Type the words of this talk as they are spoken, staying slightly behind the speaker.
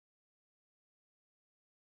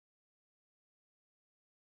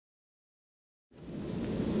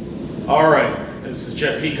All right, this is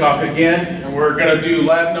Jeff Peacock again, and we're going to do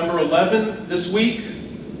lab number 11 this week.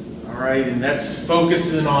 All right, and that's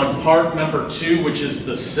focusing on part number 2, which is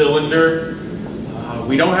the cylinder.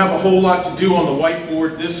 We don't have a whole lot to do on the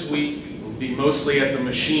whiteboard this week. We'll be mostly at the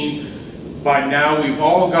machine. By now, we've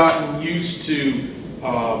all gotten used to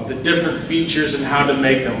the different features and how to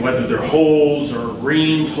make them, whether they're holes or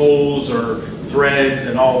reamed holes or threads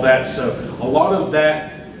and all that. So a lot of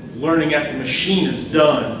that learning at the machine is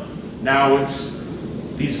done. Now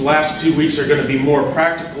these last 2 weeks are going to be more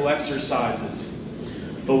practical exercises.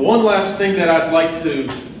 The one last thing that I'd like to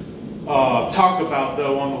talk about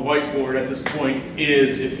though on the whiteboard at this point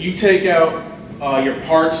is if you take out your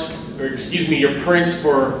your prints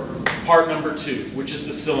for part number 2, which is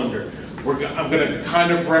the cylinder. I'm going to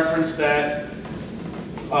kind of reference that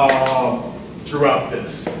throughout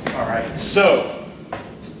this. All right, so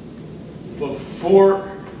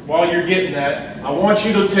while you're getting that, I want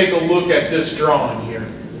you to take a look at this drawing here.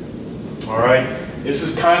 All right, this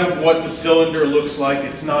is kind of what the cylinder looks like.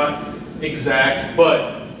 It's not exact,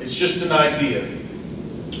 but it's just an idea.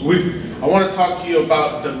 I want to talk to you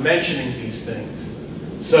about dimensioning these things.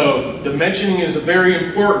 So dimensioning is very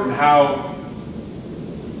important, how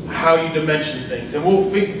you dimension things, and we'll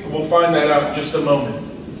find that out in just a moment.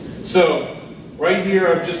 So right here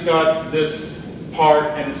I've just got this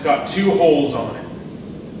part and it's got 2 holes on it.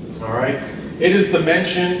 All right, it is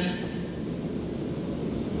dimensioned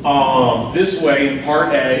this way in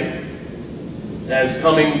part A as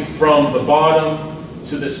coming from the bottom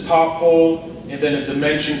to this top hole, and then a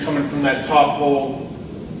dimension coming from that top hole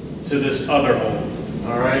to this other hole.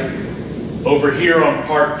 All right, over here on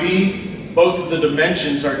part B, both of the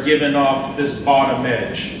dimensions are given off this bottom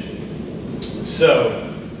edge.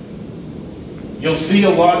 So you'll see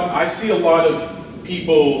I see a lot of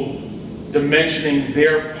people dimensioning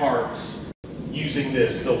their parts using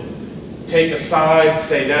this. They'll take a side,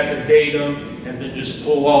 say that's a datum, and then just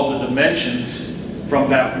pull all the dimensions from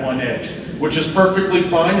that one edge, which is perfectly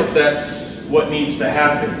fine if that's what needs to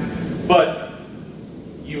happen. But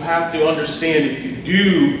you have to understand, if you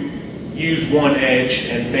do use one edge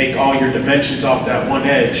and make all your dimensions off that one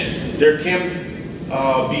edge, there can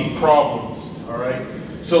be problems. All right,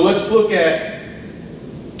 so let's look at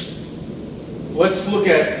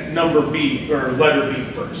number B, or letter B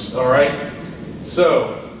first. All right,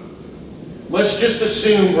 so let's just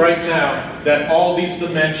assume right now that all these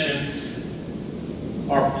dimensions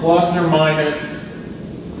are plus or minus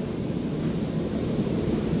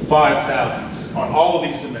 5 thousandths on all of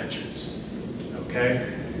these dimensions.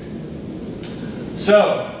 Okay.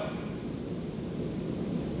 So,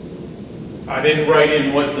 I didn't write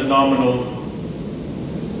in what the nominal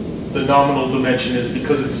dimension is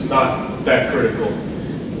because it's not that critical.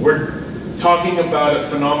 We're talking about a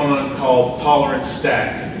phenomenon called tolerance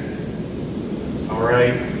stack. All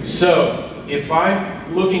right. So, if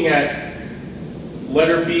I'm looking at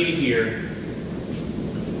letter B here,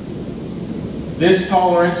 this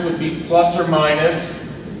tolerance would be plus or minus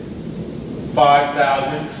 5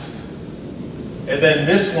 thousandths. And then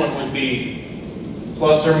this one would be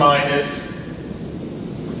plus or minus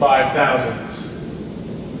 5 thousandths.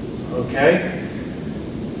 Okay?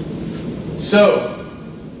 So,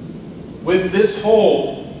 with this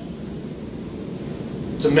hole,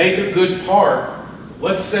 to make a good part,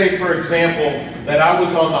 let's say, for example, that I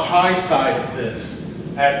was on the high side of this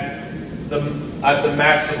at the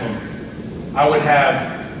maximum. I would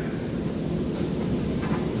have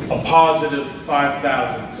a positive 5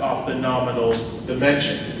 thousandths off the nominal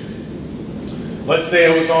dimension. Let's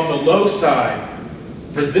say I was on the low side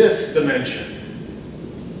for this dimension.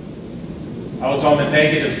 I was on the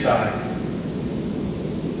negative side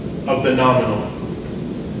of the nominal.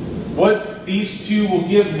 What these two will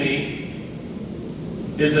give me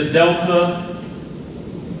is a delta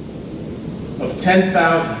of 10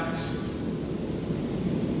 thousandths.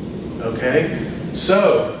 Okay?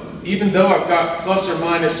 So, even though I've got plus or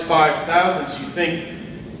minus 5 thousandths, you think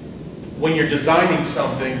when you're designing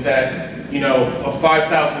something that, you know, a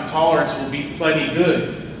 5,000 tolerance will be plenty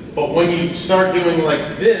good. But when you start doing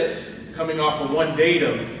like this, coming off of one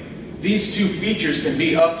datum, these two features can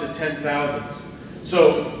be up to 10 thousandths.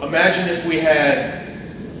 So imagine if we had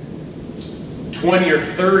 20 or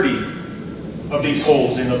 30 of these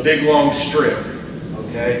holes in a big long strip,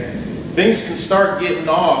 okay? Things can start getting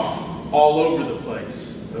off all over the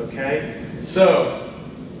place, okay? So,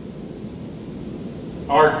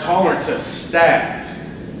 our tolerance has stacked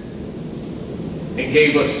and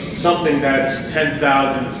gave us something that's 10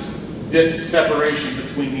 thousandths separation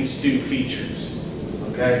between these two features,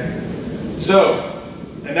 okay? So,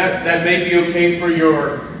 and that may be okay for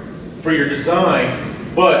your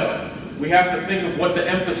design, but we have to think of what the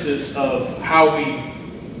emphasis of how we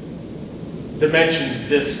dimension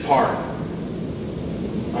this part.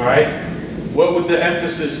 All right? What would the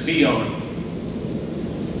emphasis be on?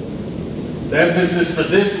 The emphasis for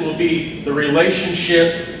this will be the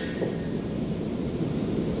relationship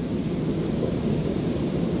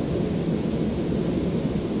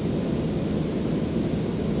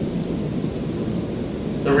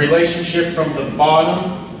from the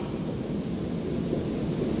bottom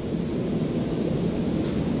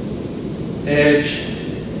edge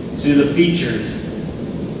to the features.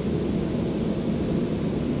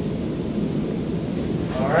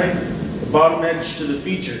 All right? The bottom edge to the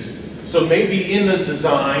features. So maybe in the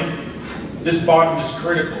design, this bottom is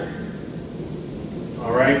critical.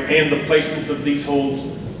 All right? And the placements of these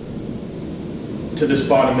holes to this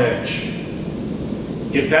bottom edge.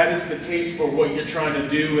 If that is the case for what you're trying to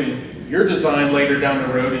do in your design later down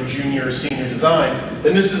the road in junior or senior design,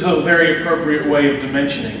 then this is a very appropriate way of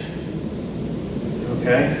dimensioning.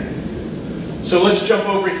 Okay? So let's jump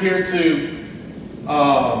over here to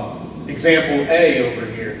example A over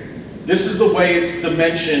here. This is the way it's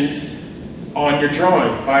dimensioned on your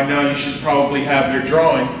drawing. By now you should probably have your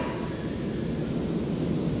drawing.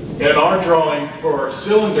 In our drawing for a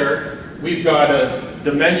cylinder, we've got a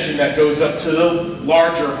dimension that goes up to the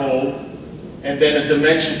larger hole, and then a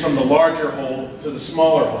dimension from the larger hole to the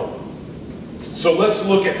smaller hole. So let's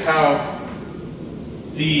look at how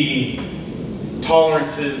the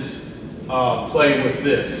tolerances play with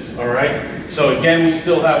this, all right? So again, we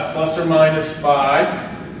still have plus or minus 5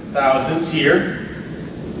 thousandths here,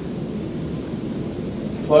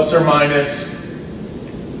 plus or minus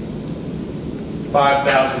 5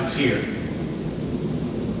 thousandths here.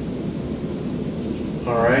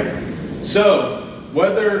 All right, so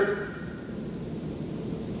whether,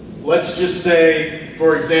 let's just say,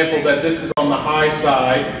 for example, that this is on the high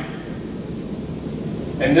side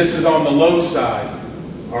and this is on the low side,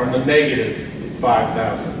 or on the negative 5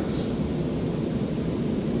 thousandths.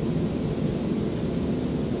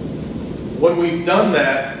 When we've done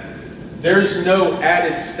that, there's no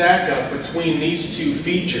added stack up between these two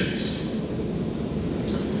features.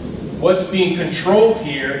 What's being controlled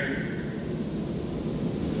here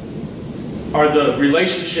are the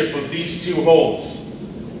relationship of these two holes.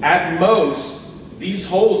 At most, these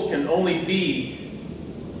holes can only be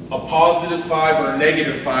a positive 5 or a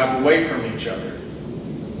negative 5 away from each other.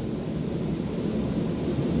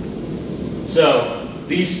 So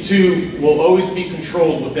these two will always be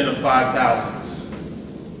controlled within a 5 thousandths.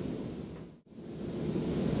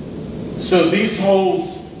 So these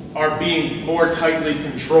holes are being more tightly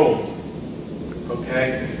controlled.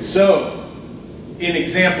 Okay? So in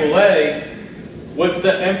example A, what's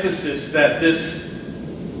the emphasis that this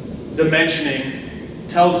dimensioning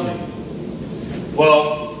tells me?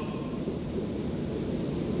 Well,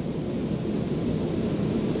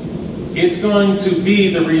 it's going to be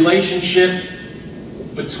the relationship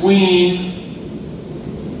between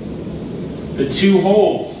the two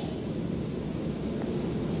holes.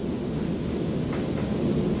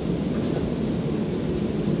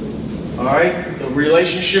 All right? The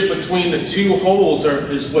relationship between the two holes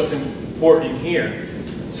is what's important here.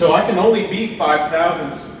 So I can only be 5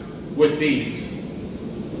 thousandths with these.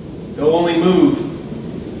 They'll only move,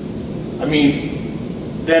 I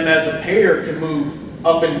mean, them as a pair can move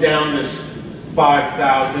up and down this 5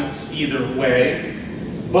 thousandths either way,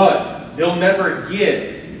 but they'll never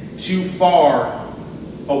get too far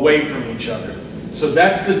away from each other. So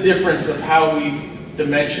that's the difference of how we've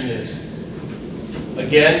dimensioned this.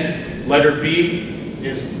 Again, letter B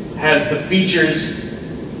has the features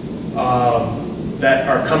that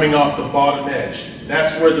are coming off the bottom edge.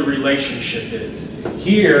 That's where the relationship is.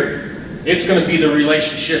 Here, it's going to be the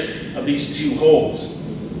relationship of these two holes.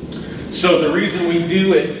 So the reason we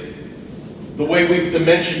do it the way we've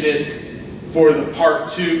dimensioned it for the part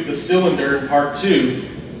 2, the cylinder in part 2,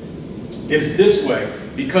 is this way.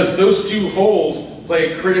 Because those two holes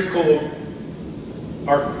play a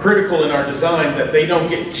are critical in our design, that they don't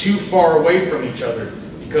get too far away from each other,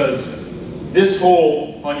 because this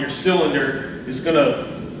hole on your cylinder is going to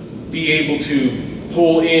be able to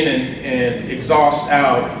pull in and exhaust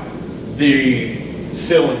out the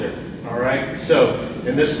cylinder, all right? So,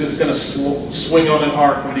 and this is going to swing on an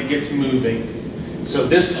arc when it gets moving. So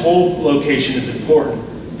this whole location is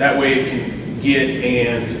important. That way it can get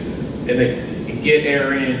get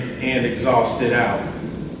air in and exhaust it out.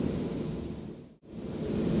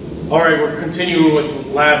 All right, we're continuing with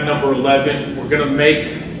lab number 11. We're going to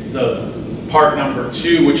make the part number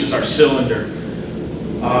 2, which is our cylinder.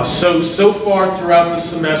 So far throughout the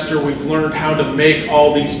semester, we've learned how to make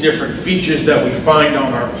all these different features that we find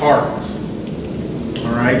on our parts.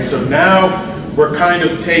 All right, so now we're kind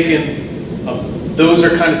of those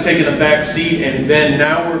are kind of taking a back seat, and then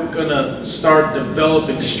now we're gonna start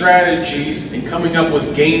developing strategies and coming up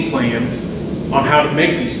with game plans on how to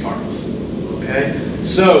make these parts, okay?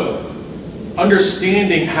 So,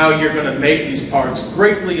 understanding how you're gonna make these parts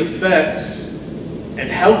greatly affects and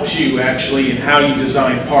helps you actually in how you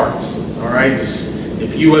design parts, all right?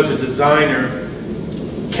 If you as a designer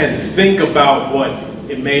can think about what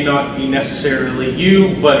it may not be necessarily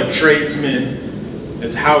you, but a tradesman,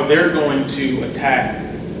 as how they're going to attack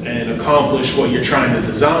and accomplish what you're trying to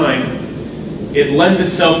design, it lends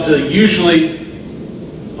itself to usually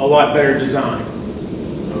a lot better design,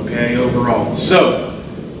 okay, overall. So,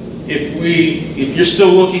 if you're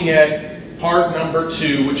still looking at part number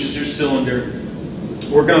 2, which is your cylinder,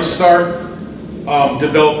 we're going to start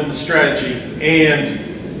developing the strategy.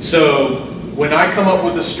 And so when I come up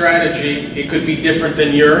with a strategy, it could be different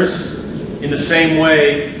than yours. In the same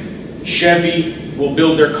way, Chevy will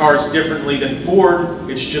build their cars differently than Ford.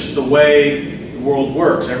 It's just the way the world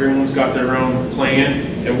works. Everyone's got their own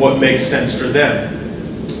plan and what makes sense for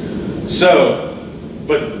them. So,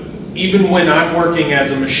 but even when I'm working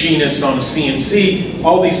as a machinist on a CNC,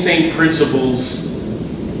 all these same principles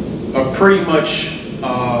are pretty much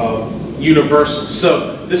universal.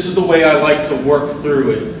 So this is the way I like to work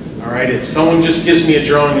through it. All right, if someone just gives me a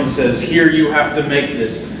drawing and says, here, you have to make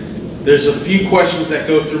this, there's a few questions that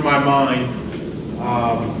go through my mind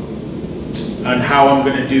on how I'm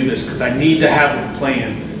going to do this, because I need to have a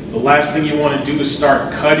plan. The last thing you want to do is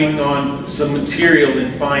start cutting on some material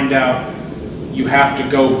and find out you have to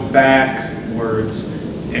go backwards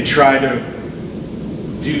and try to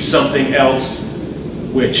do something else,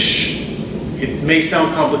 which it may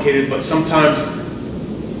sound complicated, but sometimes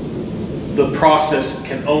the process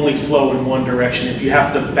can only flow in one direction. If you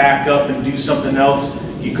have to back up and do something else,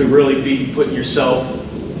 you could really be putting yourself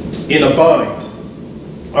in a bind.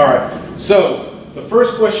 All right, so the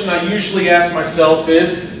first question I usually ask myself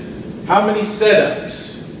is, how many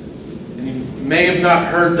setups? And you may have not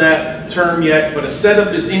heard that term yet, but a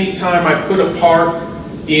setup is any time I put a part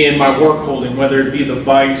in my work holding, whether it be the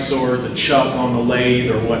vise or the chuck on the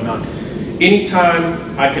lathe or whatnot.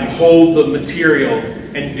 Anytime I can hold the material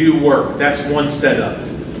and do work, that's one setup.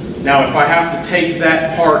 Now, if I have to take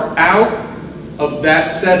that part out of that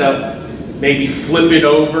setup, maybe flip it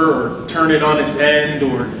over or turn it on its end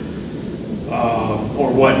or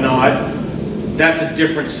whatnot, that's a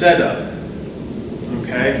different setup.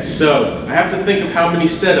 Okay, so I have to think of how many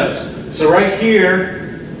setups. So right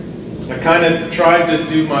here, I kind of tried to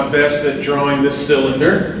do my best at drawing this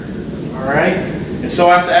cylinder. All right, and so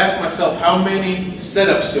I have to ask myself, how many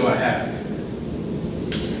setups do I have?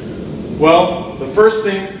 Well, the first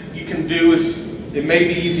thing you can do is, it may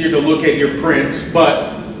be easier to look at your prints,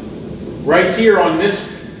 but right here on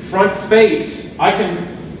this front face,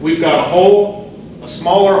 we've got a hole, a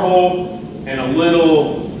smaller hole, and a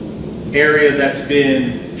little area that's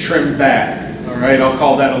been trimmed back. All right, I'll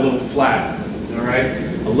call that a little flat. All right,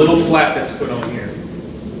 a little flat that's put on here.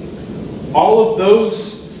 All of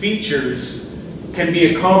those features can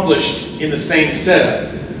be accomplished in the same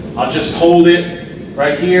setup. I'll just hold it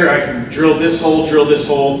right here. I can drill this hole,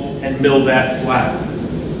 and mill that flat.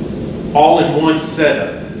 All in one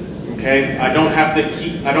setup. Okay, I don't have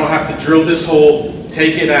to drill this hole,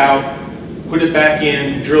 take it out, put it back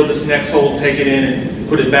in, drill this next hole, take it in, and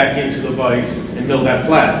put it back into the vise and mill that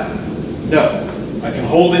flat. No, I can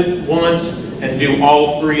hold it once and do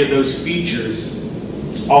all three of those features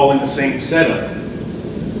all in the same setup.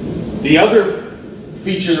 The other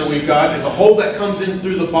feature that we've got is a hole that comes in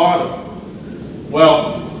through the bottom.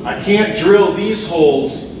 Well, I can't drill these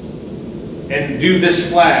holes and do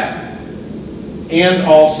this flat and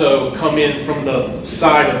also come in from the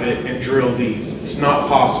side of it and drill these. It's not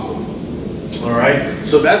possible. All right,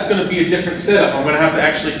 so that's going to be a different setup. I'm going to have to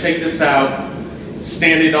actually take this out,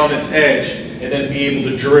 stand it on its edge, and then be able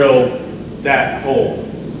to drill that hole.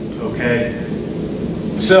 Okay,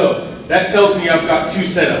 so that tells me I've got two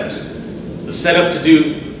setups. The setup to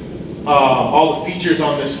do all the features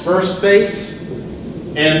on this first face,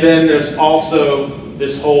 and then there's also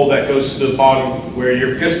this hole that goes to the bottom where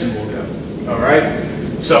your piston will go. All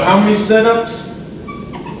right, so how many setups?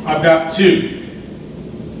 I've got two.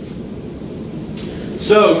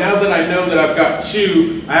 So now that I know that I've got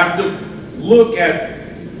two, I have to look at,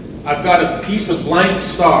 I've got a piece of blank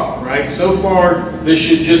stock, right? So far, this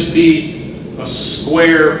should just be a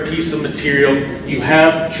square piece of material. You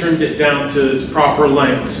have trimmed it down to its proper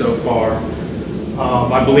length so far.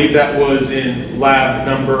 I believe that was in lab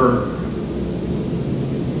number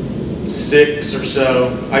 6 or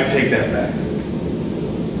so. I take that back.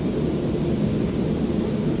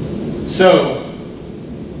 So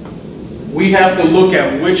we have to look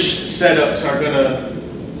at which setups are going to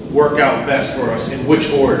work out best for us, in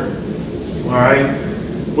which order. All right?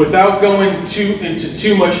 Without going into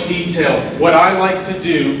too much detail, what I like to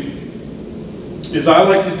do is I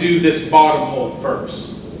like to do this bottom hole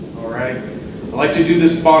first. All right? I like to do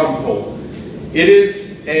this bottom hole. It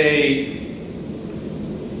is the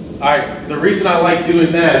reason I like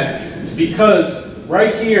doing that is because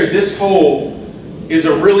right here, this hole is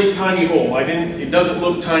a really tiny hole. It doesn't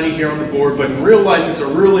look tiny here on the board, but in real life, it's a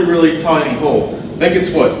really, really tiny hole. I think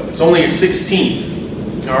it's what? It's only a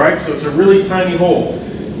 1/16. All right, so it's a really tiny hole.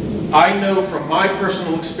 I know from my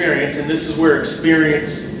personal experience, and this is where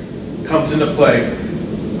experience comes into play,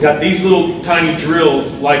 that these little tiny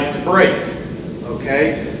drills like to break.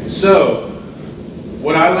 Okay, so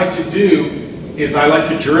what I like to do is I like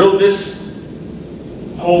to drill this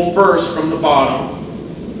hole first from the bottom,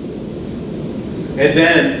 and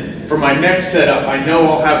then for my next setup, I know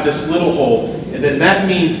I'll have this little hole, and then that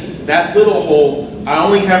means that little hole, I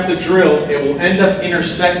only have to drill, it will end up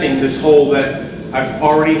intersecting this hole that I've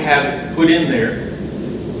already had it put in there.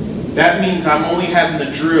 That means I'm only having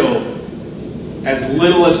to drill as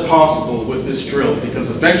little as possible with this drill, because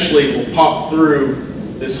eventually it will pop through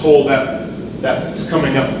this hole that's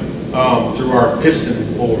coming up through our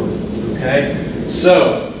piston board. Okay,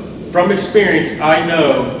 so from experience, I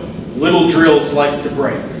know little drills like to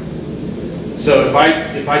break. So if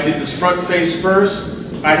I did this front face first,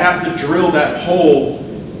 I'd have to drill that hole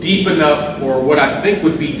deep enough, or what I think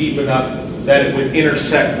would be deep enough, that it would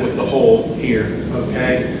intersect with the hole here.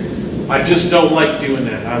 Okay, I just don't like doing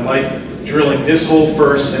that. I like drilling this hole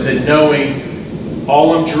first, and then knowing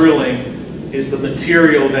all I'm drilling is the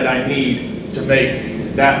material that I need to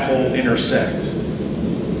make that hole intersect.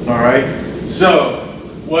 All right. So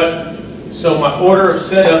my order of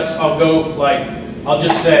setups, I'll go like, I'll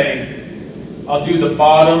just say, I'll do the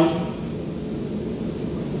bottom.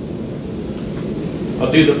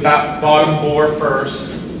 I'll do the bottom bore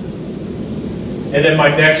first, and then my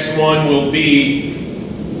next one will be,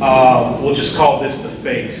 we'll just call this the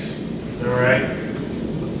face. All right.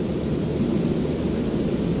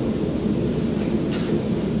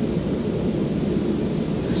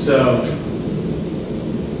 So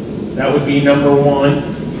that would be number 1.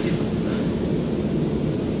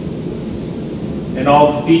 And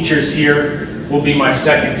all the features here will be my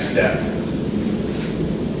second step.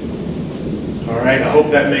 All right, I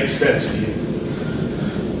hope that makes sense to you.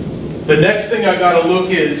 The next thing I gotta look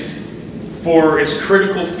for is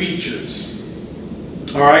critical features.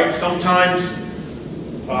 All right, sometimes,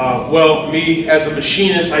 me as a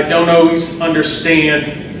machinist, I don't always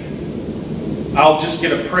understand. I'll just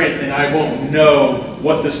get a print and I won't know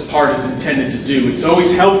what this part is intended to do. It's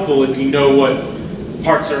always helpful if you know what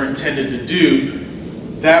parts are intended to do.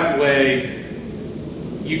 That way,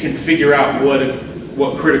 you can figure out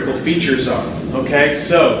what critical features are. Okay,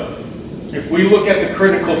 so if we look at the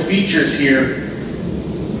critical features here,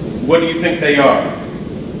 what do you think they are?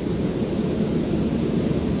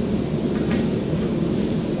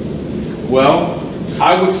 Well,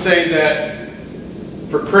 I would say that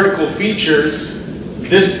for critical features,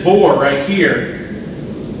 this bore right here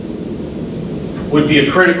would be a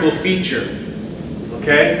critical feature,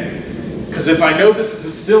 okay? Because if I know this is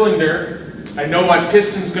a cylinder, I know my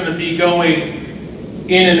piston's going to be going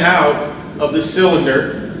in and out of the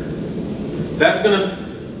cylinder. That's going to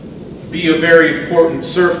be a very important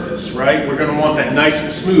surface, right? We're going to want that nice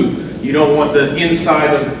and smooth. You don't want the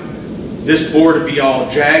inside of this bore to be all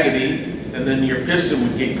jaggedy, and then your piston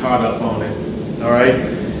would get caught up on it. All right?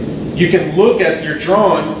 You can look at your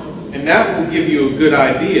drawing, and that will give you a good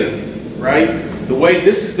idea, right? The way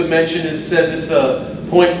this is dimensioned, it says it's a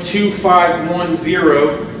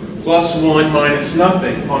 0.2510 plus 1 minus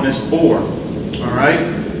nothing on this bore. All right?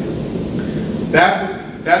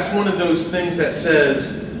 That's one of those things that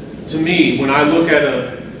says, to me, when I look at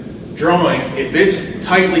a drawing, if it's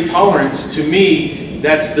tightly toleranced, to me,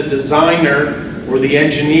 that's the designer or the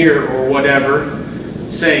engineer or whatever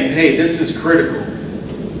saying, hey, this is critical.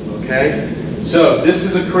 Okay? So this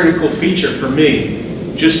is a critical feature for me,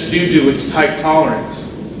 just due to its tight tolerance.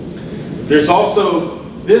 There's also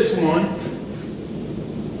this one,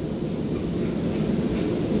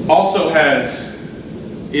 also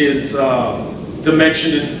is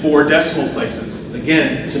dimensioned in 4 decimal places.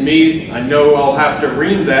 Again, to me, I know I'll have to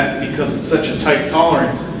ream that because it's such a tight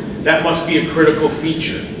tolerance. That must be a critical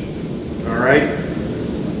feature. All right?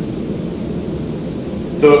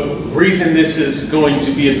 the reason this is going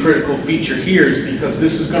to be a critical feature here is because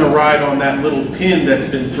this is going to ride on that little pin that's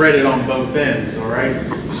been threaded on both ends, all right?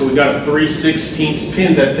 So we got a 3/16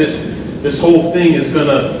 pin that this whole thing is going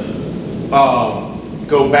to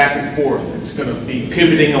go back and forth. It's going to be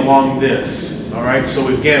pivoting along this, all right? So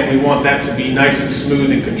again, we want that to be nice and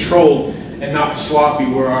smooth and controlled and not sloppy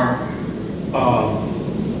where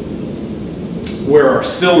our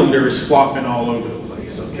cylinder is flopping all over the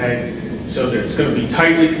place, okay? So that it's going to be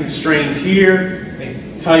tightly constrained here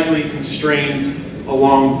and tightly constrained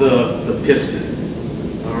along the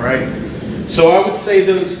piston, all right? So I would say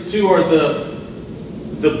those two are the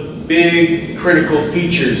big critical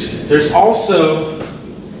features. There's also,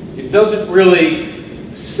 it doesn't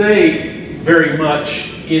really say very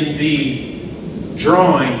much in the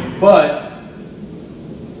drawing, but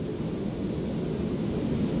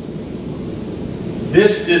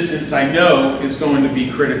this distance I know is going to be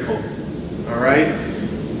critical, all right?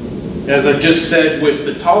 As I just said with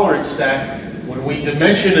the tolerance stack, when we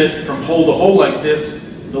dimension it from hole to hole like this,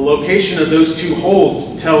 the location of those two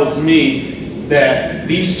holes tells me that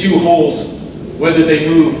these two holes, whether they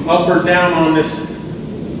move up or down on this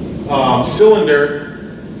cylinder,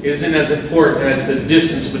 isn't as important as the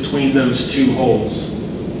distance between those two holes,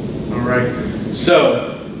 all right?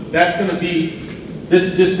 So that's going to be,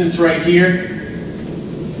 this distance right here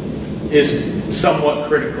is somewhat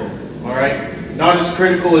critical, all right? Not as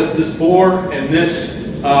critical as this bore and this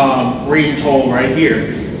ream toll right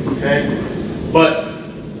here, okay? But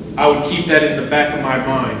I would keep that in the back of my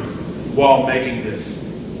mind while making this,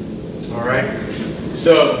 all right?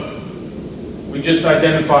 So we just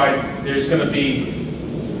identified there's going to be,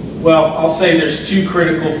 well, I'll say there's two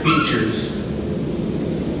critical features.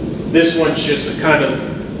 This one's just a kind of,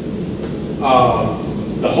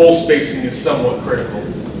 the hole spacing is somewhat critical.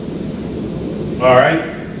 All right.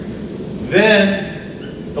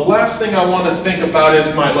 Then the last thing I want to think about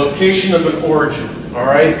is my location of an origin. All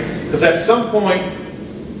right, because at some point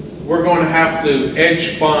we're going to have to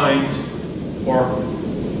edge find or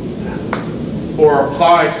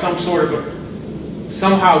apply some sort of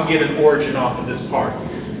somehow get an origin off of this part.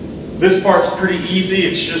 This part's pretty easy.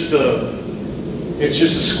 It's just a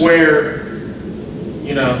square,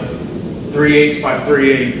 you know, 3/8 by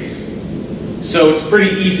 3/8. So it's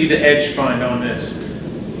pretty easy to edge find on this.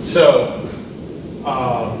 So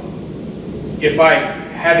if I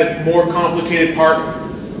had a more complicated part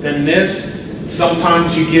than this,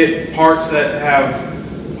 sometimes you get parts that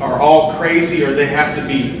are all crazy or they have to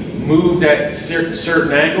be moved at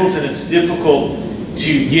certain angles, and it's difficult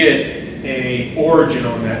to get a origin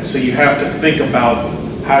on that. So you have to think about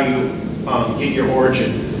how you get your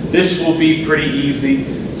origin. This will be pretty easy.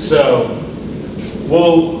 So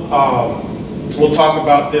we'll talk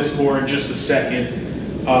about this more in just a second.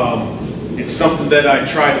 It's something that I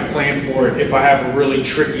try to plan for if I have a really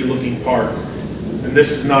tricky looking part. And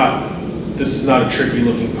this is not a tricky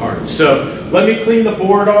looking part. So let me clean the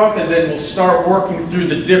board off and then we'll start working through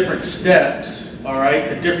the different steps, all right?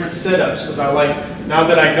 The different setups, because now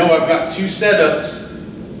that I know I've got two setups,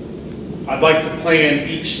 I'd like to plan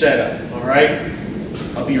each setup, all right?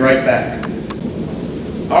 I'll be right back.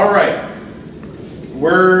 All right.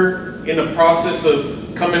 We're in the process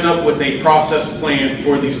of coming up with a process plan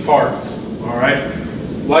for these parts, all right?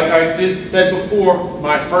 Like I said before,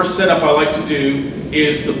 my first setup I like to do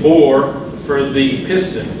is the bore for the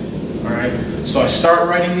piston, all right? So I start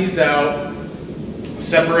writing these out,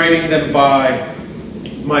 separating them by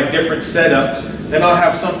my different setups. Then I'll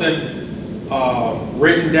have something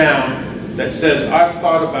written down that says I've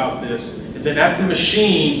thought about this, and then at the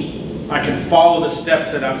machine I can follow the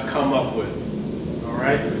steps that I've come up with. All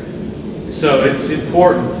right, so it's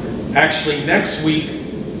important. Actually, next week,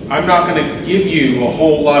 I'm not going to give you a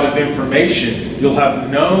whole lot of information. You'll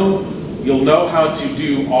know how to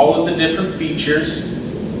do all of the different features.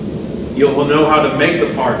 You'll know how to make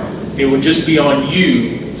the part. It would just be on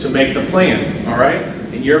you to make the plan, all right?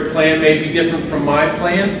 And your plan may be different from my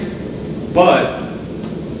plan, but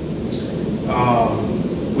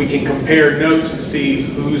we can compare notes and see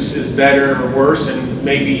whose is better or worse, and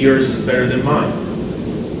maybe yours is better than mine.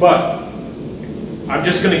 But I'm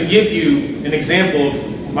just going to give you an example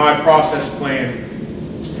of my process plan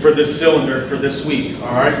for this cylinder for this week,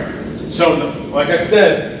 all right? So, like I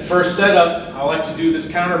said, first setup, I like to do this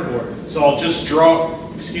counter bore. So I'll just draw,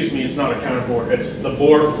 excuse me, it's not a counter bore, it's the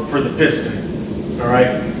bore for the piston, all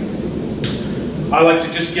right? I like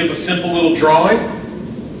to just give a simple little drawing,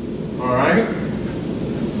 all right?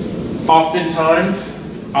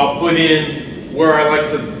 Oftentimes, I'll put in where I like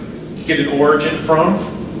to get an origin from,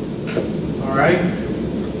 all right?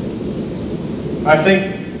 I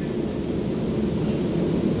think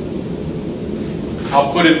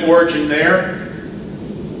I'll put an origin there.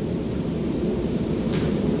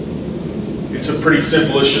 It's a pretty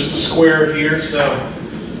simple, it's just a square here, so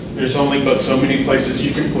there's only but so many places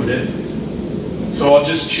you can put it. So I'll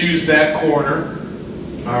just choose that corner,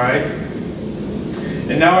 all right?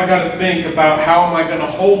 And now I got to think about how am I going to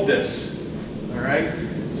hold this, all right?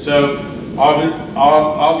 So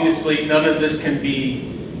obviously none of this can be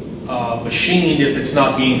machined if it's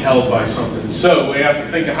not being held by something. So we have to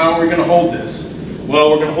think of how are we going to hold this?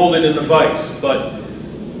 Well, we're going to hold it in the vise, but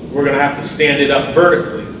we're going to have to stand it up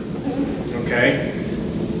vertically, okay?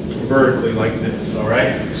 Vertically like this, all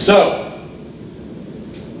right? So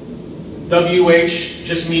WH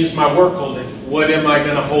just means my work holding. What am I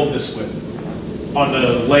going to hold this with? On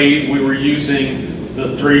the lathe, we were using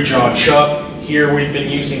the 3-jaw chuck. Here we've been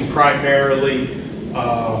using primarily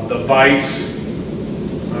the vise.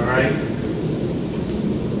 All right.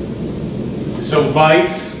 So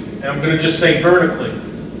vise, and I'm going to just say vertically.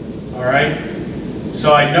 All right.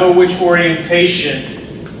 So I know which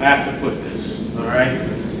orientation I have to put this. All right.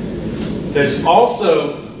 There's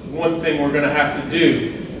also one thing we're going to have to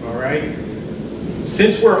do. All right.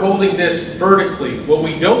 Since we're holding this vertically, what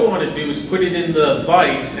we don't want to do is put it in the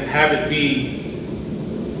vise and have it be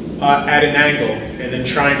at an angle and then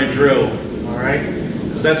trying to drill, all right?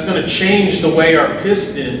 Because that's going to change the way our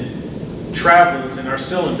piston travels in our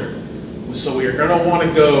cylinder. So we are going to want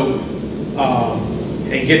to go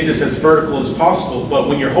and get this as vertical as possible, but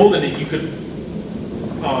when you're holding it, you could,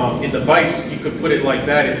 in the vise, you could put it like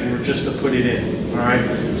that if you were just to put it in, all right?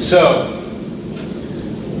 So,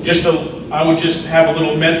 I would just have a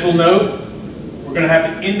little mental note. We're going to have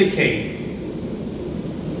to indicate.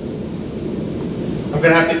 I'm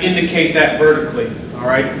going to have to indicate that vertically, all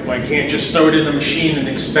right? I can't just throw it in the machine and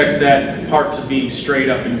expect that part to be straight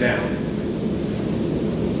up and down.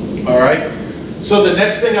 All right? So the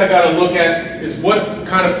next thing I got to look at is what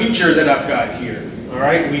kind of feature that I've got here. All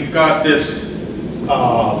right? We've got this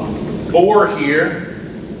bore here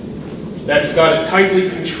that's got a tightly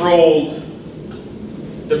controlled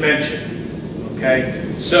dimension.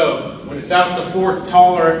 Okay, so when it's out in the fourth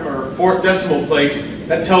decimal place,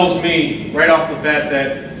 that tells me right off the bat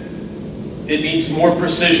that it needs more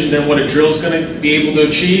precision than what a drill is going to be able to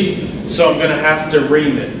achieve. So I'm going to have to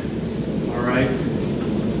ream it. All right.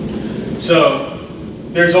 So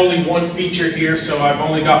there's only one feature here, so I've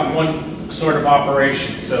only got one sort of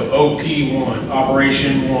operation. So OP1,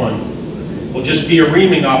 operation 1, will just be a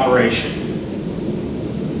reaming operation.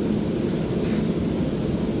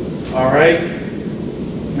 All right.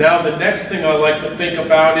 Now the next thing I like to think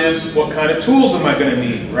about is what kind of tools am I going to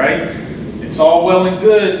need, right? It's all well and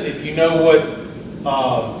good if you know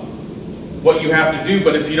what you have to do,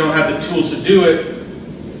 but if you don't have the tools to do it,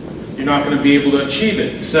 you're not going to be able to achieve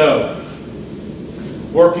it. So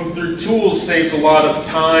working through tools saves a lot of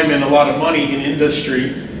time and a lot of money in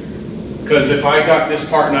industry, because if I got this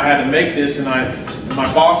part and I had to make this and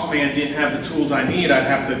my boss man didn't have the tools I need, I'd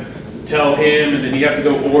have to tell him, and then you have to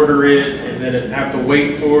go order it, and then I'd have to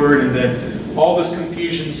wait for it, and then all this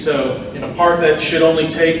confusion. So in a part that should only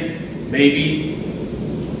take maybe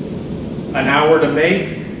an hour to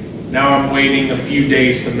make, now I'm waiting a few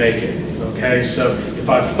days to make it. Okay, so if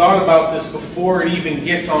I've thought about this before it even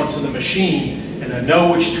gets onto the machine, and I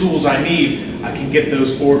know which tools I need, I can get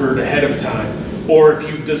those ordered ahead of time. Or if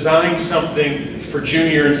you've designed something for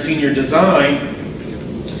junior and senior design,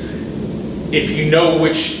 if you know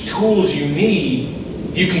which tools you need,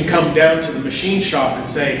 you can come down to the machine shop and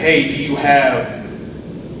say, hey, do you have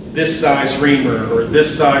this size reamer or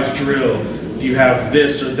this size drill? Do you have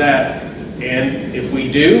this or that? And if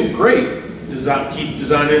we do, great. Keep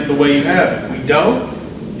designing it the way you have. If we don't,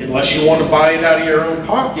 unless you want to buy it out of your own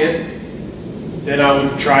pocket, then I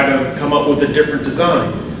would try to come up with a different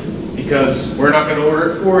design, because we're not going to order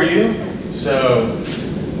it for you. So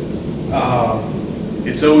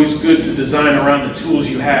it's always good to design around the tools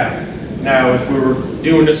you have. Now, if we were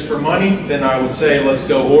doing this for money, then I would say, let's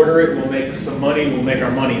go order it, we'll make some money, we'll make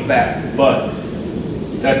our money back. But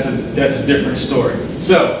that's a different story.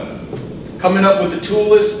 So, coming up with the tool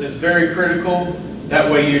list is very critical. That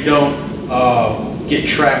way you don't get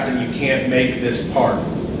trapped and you can't make this part,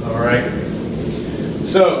 all right?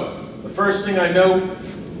 So, the first thing I know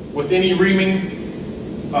with any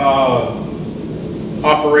reaming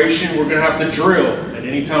operation, we're gonna have to drill. And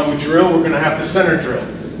anytime we drill, we're gonna have to center drill,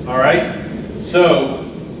 all right? So,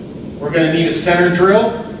 we're gonna need a center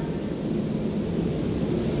drill.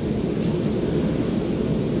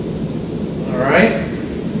 All right?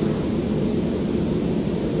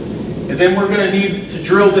 And then we're gonna need to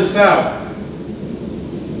drill this out.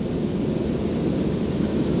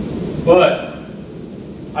 But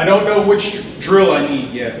I don't know which drill I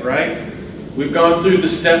need yet, right? We've gone through the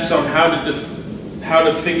steps on how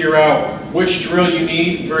to figure out which drill you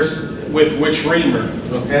need versus with which reamer,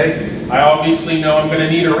 okay? I obviously know I'm going to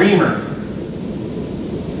need a reamer.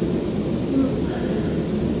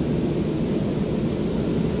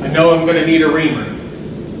 I know I'm going to need a reamer.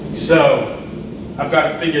 So I've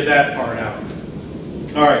got to figure that part out.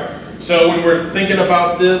 All right, so when we're thinking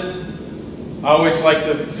about this, I always like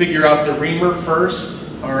to figure out the reamer first,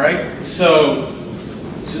 all right? So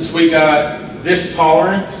since we got this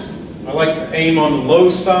tolerance, I like to aim on the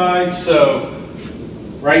low side. So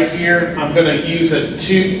right here, I'm going to use a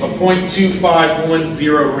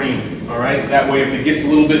 0.2510 ream, all right? That way if it gets a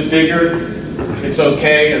little bit bigger, it's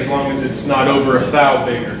okay as long as it's not over a thou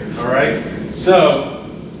bigger, all right? So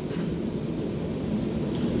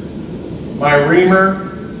my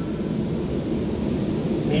reamer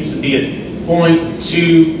needs to be at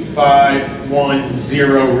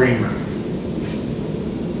 0.2510 reamer.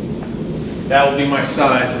 That will be my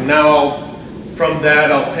size. And now from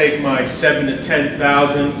that, I'll take my 7 to 10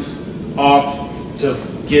 thousandths off to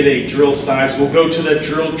get a drill size. We'll go to the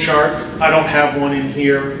drill chart. I don't have one in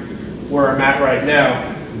here where I'm at right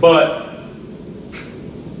now, but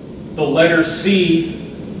the letter C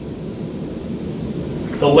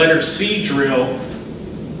drill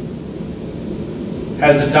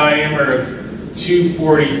has a diameter of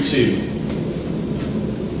 242.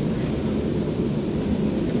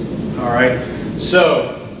 All right,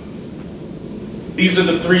 so these are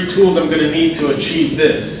the 3 tools I'm going to need to achieve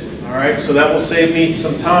this. All right, so that will save me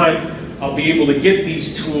some time. I'll be able to get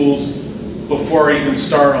these tools before I even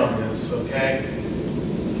start on this, okay?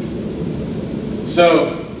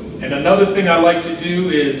 So, and another thing I like to do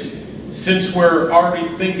is, since we're already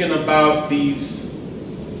thinking about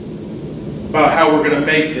how we're going to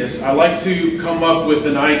make this, I like to come up with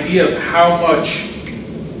an idea of how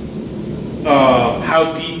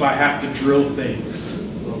deep I have to drill things,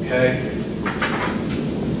 okay?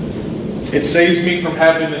 It saves me from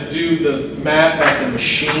having to do the math at the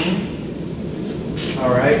machine, all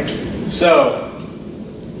right? So,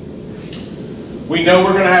 we know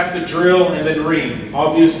we're going to have to drill and then ream.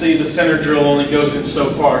 Obviously, the center drill only goes in so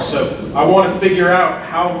far. So I want to figure out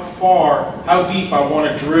how deep I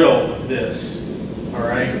want to drill this. All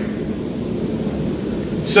right.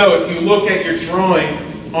 So if you look at your drawing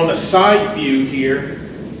on the side view here,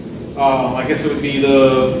 I guess it would be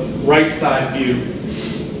the right side view.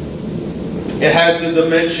 It has the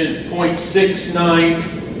dimension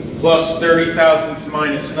 0.69 plus 30 thousandths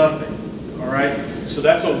minus nothing. All right. So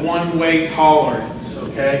that's a one-way tolerance,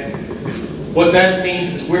 okay? What that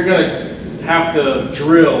means is we're going to have to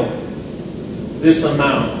drill this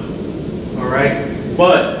amount, all right?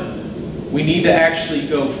 But we need to actually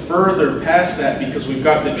go further past that because we've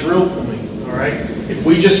got the drill point, all right? If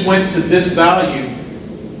we just went to this value,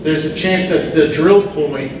 there's a chance that the drill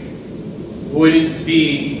point wouldn't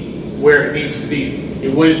be where it needs to be.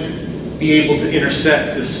 It wouldn't be able to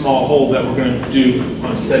intersect this small hole that we're going to do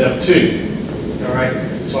on setup 2. All right,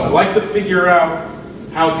 so I like to figure out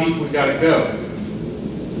how deep we got to go.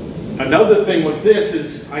 Another thing with this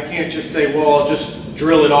is I can't just say, well, I'll just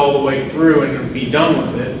drill it all the way through and be done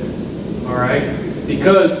with it. All right,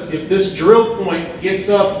 because if this drill point gets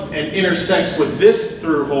up and intersects with this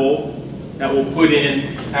through hole that we'll put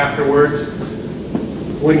in afterwards,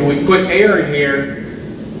 when we put air in here,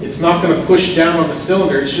 it's not going to push down on the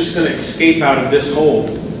cylinder. It's just going to escape out of this hole.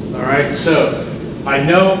 All right, so I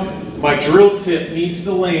know my drill tip needs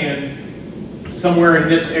to land somewhere in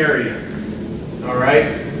this area, all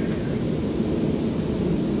right?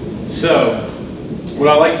 So, what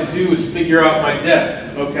I like to do is figure out my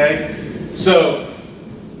depth, okay? So,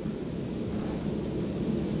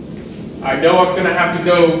 I know I'm going to have to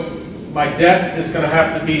go, my depth is going to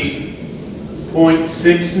have to be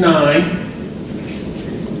 0.69.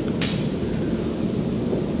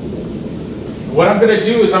 What I'm going to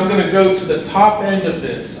do is I'm going to go to the top end of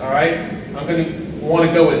this, all right? I'm going to want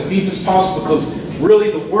to go as deep as possible because really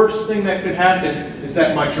the worst thing that could happen is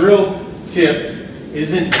that my drill tip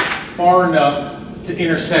isn't far enough to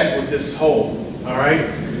intersect with this hole, all right?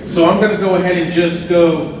 So I'm going to go ahead and just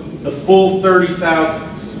go the full 30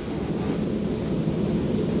 thousandths,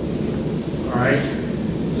 all right?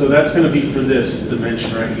 So that's going to be for this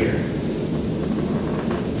dimension right here.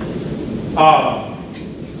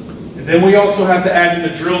 And then we also have to add in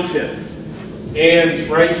the drill tip. And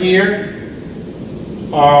right here,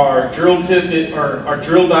 our drill tip, our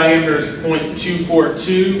drill diameter is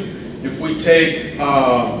 0.242. If we take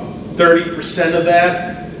 30% of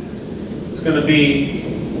that, it's going to be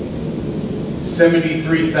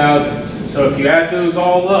 73 thousandths. So if you add those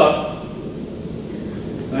all up,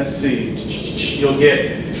 let's see, you'll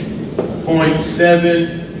get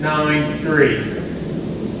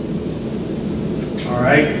 0.793. All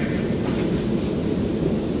right.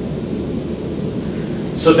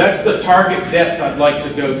 So that's the target depth I'd like to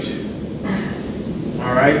go to.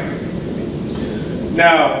 All right.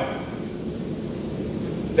 Now,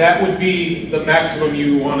 that would be the maximum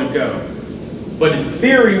you want to go. But in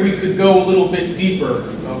theory, we could go a little bit deeper,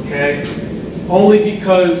 okay? Only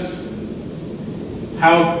because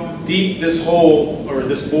how deep this hole or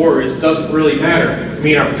this bore is doesn't really matter. I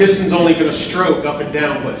mean, our piston's only going to stroke up and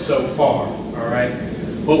down but so far, all right?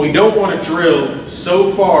 But we don't want to drill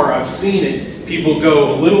so far. I've seen it. People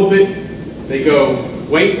go a little bit, they go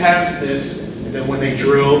way past this, and then when they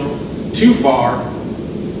drill too far,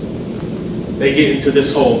 they get into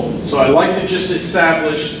this hole. So I like to just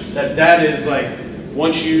establish that that is like,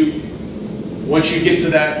 once you get to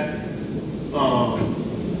that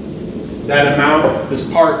that amount,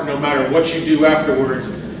 this part, no matter what you do afterwards,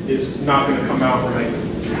 is not going to come out right.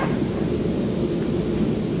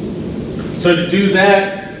 So to do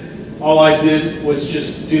that, all I did was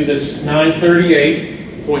just do this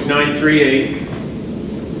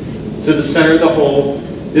 938.938 to the center of the hole.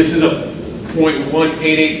 This is a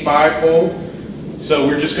 0.1885 hole. So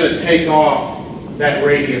we're just going to take off that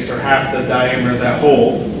radius, or half the diameter of that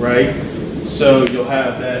hole, right? So you'll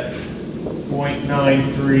have that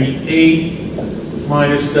 0.938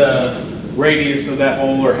 minus the radius of that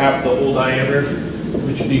hole, or half the hole diameter,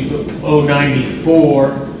 which would be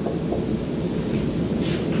 0.094,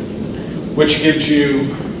 which gives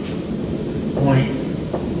you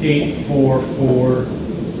 0.844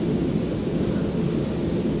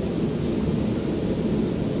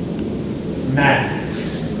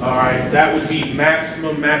 max. All right, that would be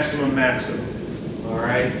maximum, maximum, maximum. All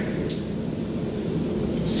right.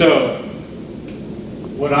 So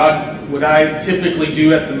what I typically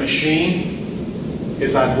do at the machine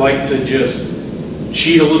is I'd like to just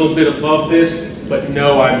cheat a little bit above this, but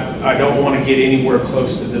no, I don't want to get anywhere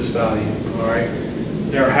close to this value. All right.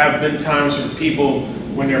 There have been times when people,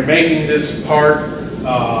 when they're making this part,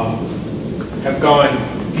 have gone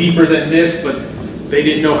deeper than this, but they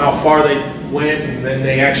didn't know how far they went, and then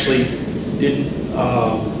they actually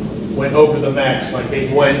went over the max. Like they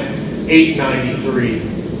went 893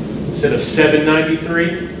 instead of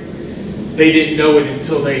 793. They didn't know it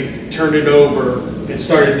until they turned it over and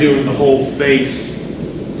started doing the whole face,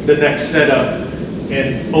 the next setup,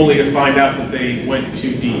 and only to find out that they went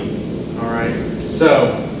too deep. All right,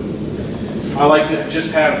 so I like to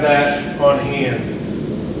just have that on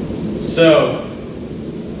hand. So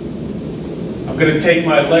I'm going to take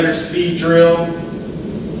my letter C drill,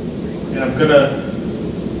 and I'm going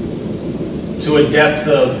to a depth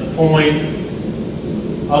of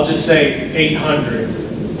I'll just say 800,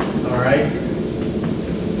 all right?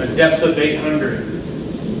 A depth of 800.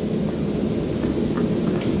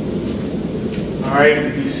 All right, it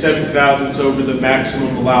would be 7 thousandths over the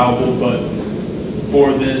maximum allowable, but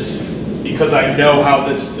for this, because I know how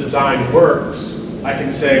this design works, I can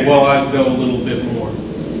say, well, I'd go a little bit more.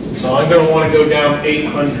 So I'm going to want to go down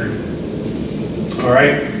 800. All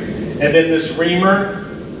right, and then this reamer,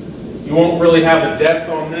 you won't really have a depth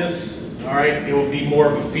on this. All right, it will be more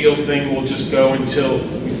of a feel thing. We'll just go until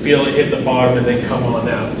we feel it hit the bottom and then come on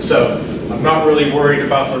out. So I'm not really worried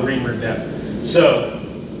about the reamer depth. So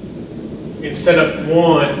in setup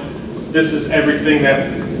 1, this is everything that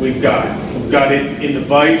we've got. We've got it in the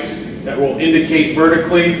vise that will indicate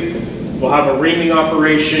vertically. We'll have a reaming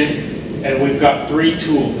operation. And we've got 3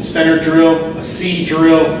 tools, a center drill, a C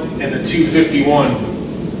drill, and a 251.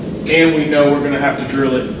 And we know we're going to have to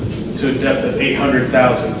drill it to a depth of 800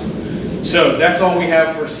 thousandths. So that's all we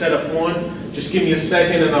have for setup 1. Just give me a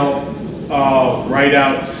second and I'll write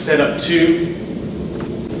out setup 2.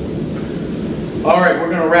 All right,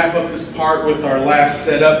 we're going to wrap up this part with our last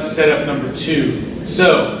setup, setup number 2.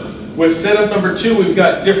 So with setup number 2, we've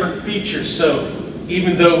got different features. So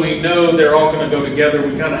even though we know they're all going to go together,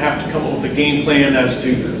 we kind of have to come up with a game plan as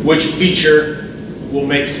to which feature will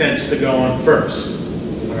make sense to go on first.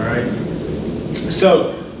 All right.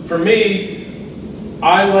 So for me,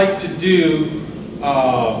 I like to do,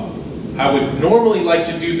 I would normally like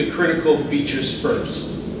to do the critical features first.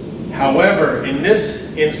 However, in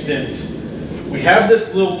this instance, we have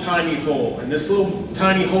this little tiny hole, and this little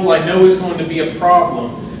tiny hole I know is going to be a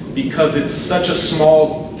problem because it's such a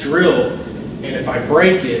small drill. And if I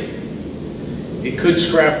break it, it could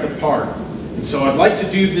scrap the part. And so I'd like to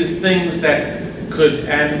do the things that could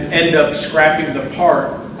end up scrapping the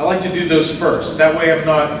part. I like to do those first. That way I'm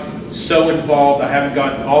not so involved. I haven't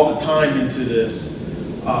gotten all the time into this.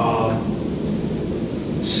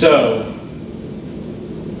 So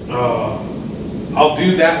I'll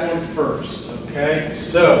do that one first, okay?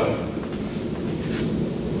 So,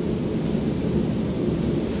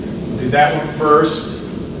 I'll do that one first.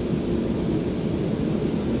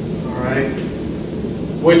 All right.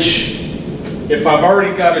 Which, if I've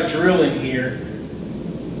already got a drill in here,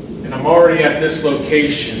 and I'm already at this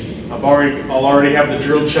location, I'll already have the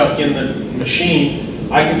drill chuck in the machine,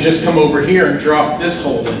 I can just come over here and drop this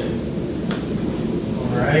hole in.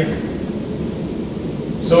 All right.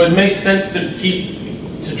 So it makes sense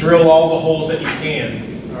to drill all the holes that you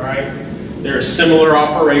can. All right. They're a similar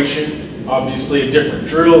operation, obviously a different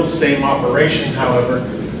drill, same operation, however,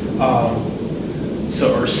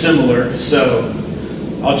 or similar. So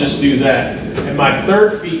I'll just do that. And my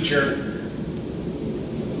third feature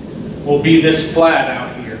will be this flat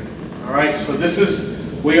out here. All right. So this is,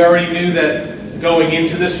 we already knew that going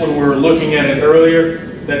into this when we were looking at it earlier,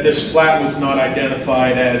 that this flat was not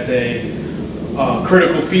identified as a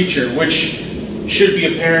critical feature, which should be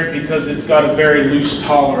apparent because it's got a very loose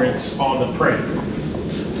tolerance on the print.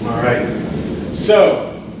 All right. So,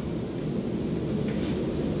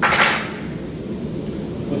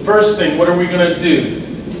 the first thing, what are we going to do?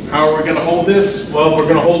 How are we going to hold this? Well, we're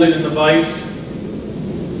going to hold it in the vise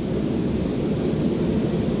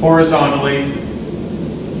horizontally.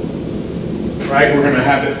 Right? We're going to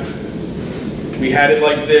have it, we had it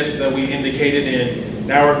like this that we indicated in.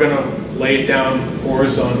 Now we're going to lay it down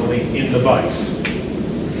horizontally in the vise.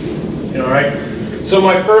 All right. So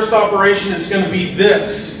my first operation is going to be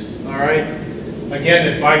this. All right. Again,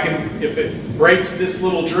 if it breaks this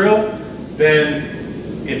little drill,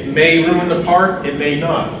 then it may ruin the part. It may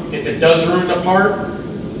not. If it does ruin the part,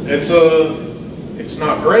 it's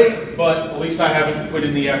not great, but at least I haven't put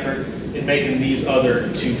in the effort in making these other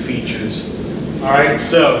two features. All right.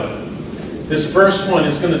 So this first one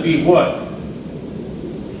is going to be what?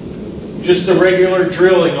 Just a regular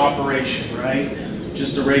drilling operation, right?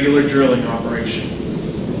 Just a regular drilling operation.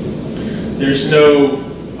 There's no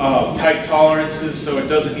tight tolerances, so it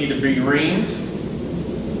doesn't need to be reamed.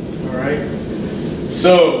 All right.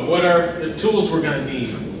 So what are the tools we're going to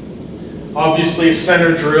need? Obviously a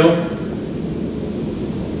center drill.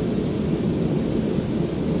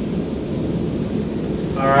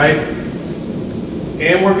 All right.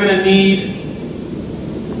 And we're going to need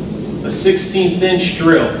a 1/16 inch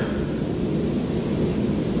drill.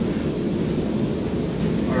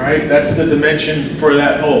 All right, that's the dimension for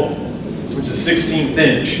that hole. It's a 1/16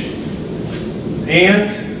 inch. And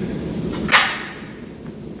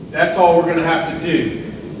that's all we're going to have to do.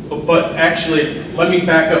 But actually, let me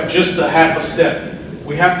back up just a half a step.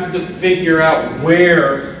 We have to figure out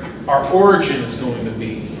where our origin is going to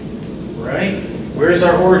be. Right? Where's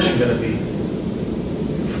our origin going to be?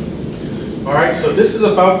 All right, so this is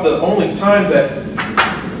about the only time that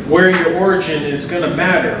where your origin is going to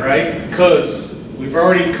matter, right? Because we've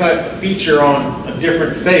already cut a feature on a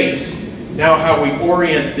different face. Now how we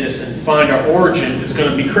orient this and find our origin is going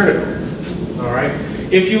to be critical. All right.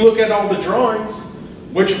 If you look at all the drawings,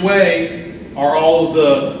 which way are all of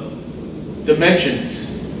the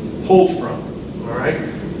dimensions pulled from? All right.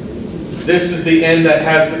 This is the end that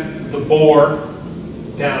has the bore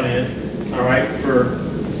down in. All right.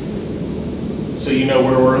 So you know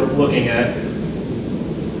where we're looking at.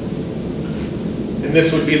 And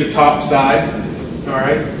this would be the top side. All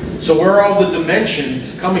right. So where are all the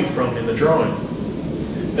dimensions coming from in the drawing?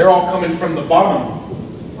 They're all coming from the bottom.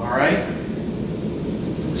 All right.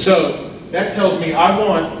 So that tells me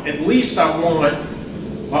at least I want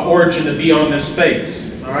my origin to be on this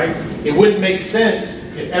face. All right. It wouldn't make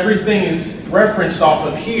sense if everything is referenced off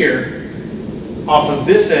of here, off of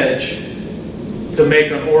this edge, to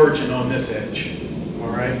make an origin on this edge. All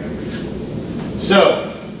right.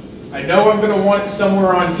 So I know I'm going to want it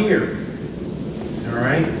somewhere on here. All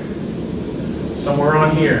right. Somewhere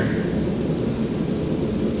on here.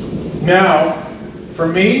 Now, for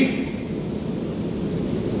me,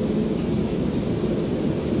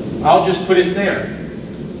 I'll just put it there.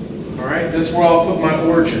 All right, that's where I'll put my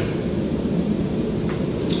origin.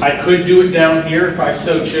 I could do it down here if I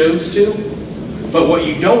so chose to, but what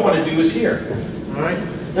you don't want to do is here. All right,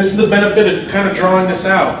 this is the benefit of kind of drawing this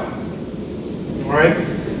out. All right,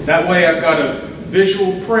 that way I've got a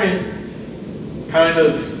visual print, kind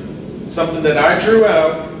of something that I drew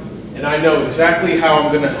out, and I know exactly how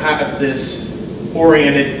I'm going to have this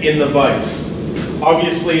oriented in the vise.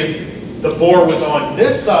 Obviously, if the bore was on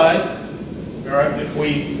this side, all right, if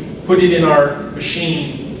we put it in our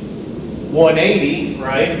machine 180,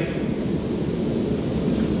 right,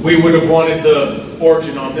 we would have wanted the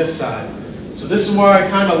origin on this side. So this is why I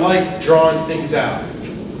kind of like drawing things out,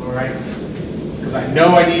 all right, because I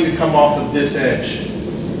know I need to come off of this edge.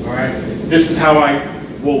 All all right? This is how I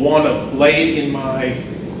will want to lay it in my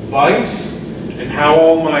vise and how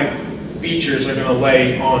all my features are going to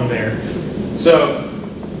lay on there. So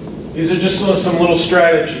these are just some little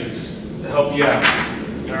strategies to help you out.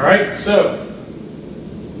 All right, so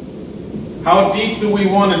how deep do we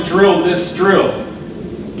want to drill this drill?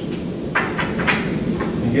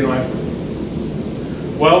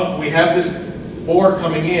 Well, we have this bore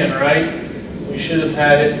coming in, right? We should have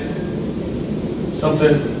had it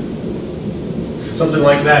something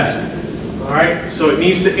like that. All right, so it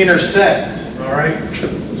needs to intersect. All right,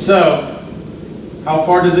 so how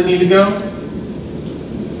far does it need to go?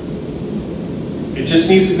 It just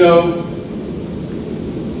needs to go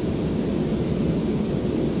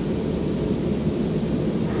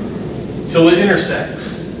till it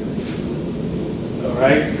intersects. All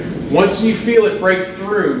right. Once you feel it break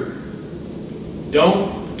through,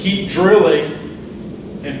 don't keep drilling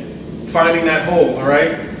and finding that hole. All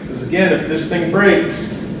right. Because again, if this thing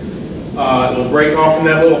breaks, it'll break off in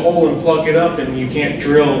that little hole and plug it up, and you can't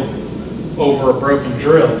drill over a broken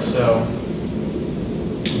drill. So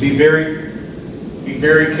be very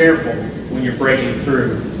careful when you're breaking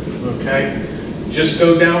through. Okay. Just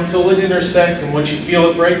go down till it intersects, and once you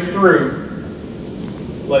feel it break through,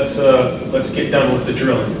 let's get done with the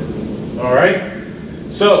drilling. All right.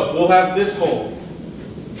 So we'll have this hole.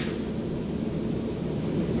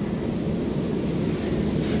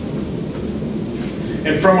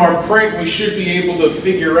 And from our print, we should be able to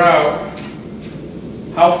figure out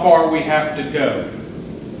how far we have to go.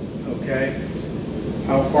 Okay?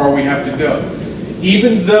 How far we have to go.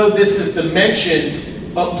 Even though this is dimensioned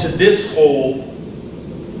up to this hole,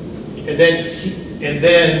 and then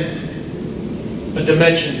a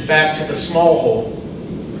dimension back to the small hole,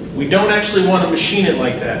 we don't actually want to machine it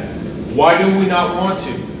like that. Why do we not want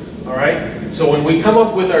to? All right? So when we come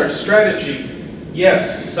up with our strategy,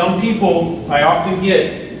 yes, some people, I often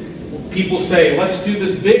get people say, let's do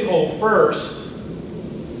this big hole first,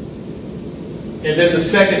 and then the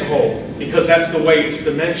second hole, because that's the way it's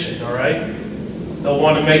dimensioned, all right? They'll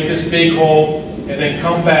want to make this big hole, and then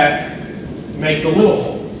come back, make the little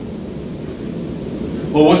hole.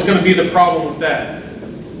 Well, what's going to be the problem with that?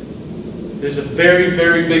 There's a very,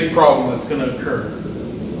 very big problem that's going to occur.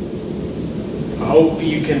 I hope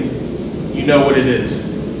you know what it is.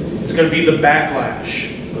 It's going to be the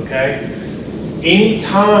backlash, okay?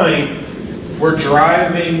 Anytime we're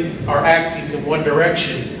driving our axes in one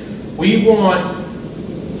direction, we want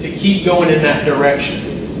to keep going in that direction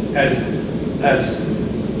as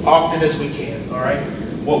often as we can, all right?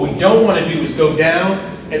 What we don't want to do is go down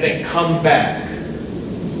and then come back,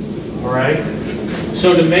 all right?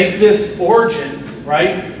 So to make this origin,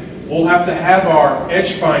 right, we'll have to have our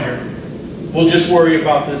edge finder. We'll just worry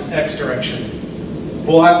about this X direction.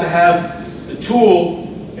 We'll have to have the tool,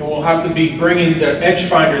 and we'll have to be bringing the edge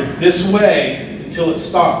finder this way until it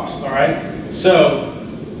stops, all right? So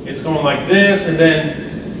it's going like this, and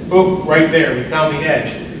then, oh, right there, we found the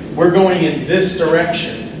edge. We're going in this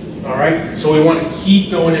direction, all right? So we want to keep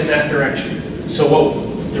going in that direction. So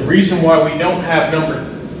the reason why we don't have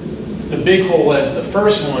the big hole as the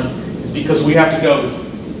first one is because we have to go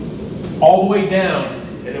all the way down,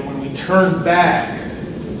 and then when we turn back,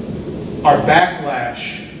 our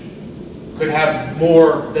backlash could have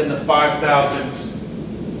more than the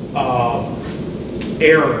 5,000ths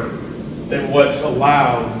error than what's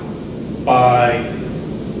allowed by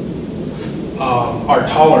our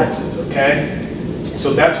tolerances, okay?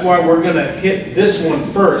 So that's why we're going to hit this one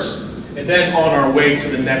first, and then on our way to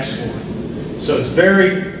the next one.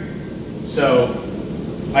 So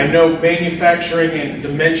I know manufacturing and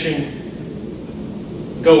dimension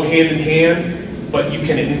go hand in hand, but you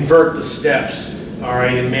can invert the steps, all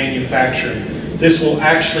right, in manufacturing. This will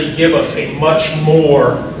actually give us a much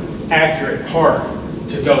more accurate part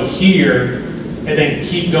to go here and then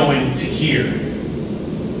keep going to here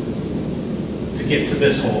to get to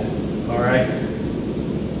this hole, all right?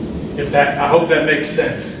 I hope that makes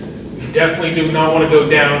sense. We definitely do not want to go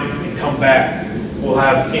down and come back. We'll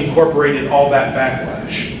have incorporated all that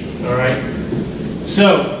backlash, all right?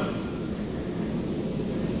 So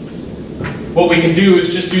what we can do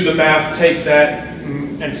is just do the math, take that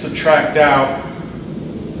and subtract out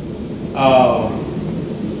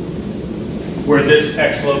where this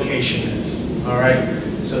X location is, all right?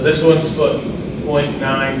 So this one's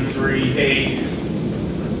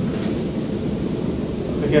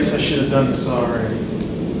 0.938. I guess I should have done this already.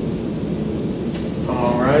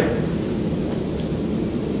 All right.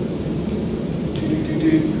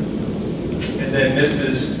 And then this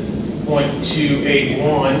is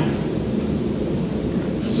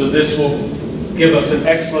 0.281. So this will give us an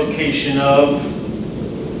X location of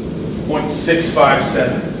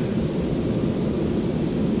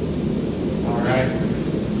 0.657. All right.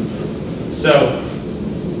 So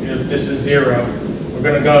if this is 0, we're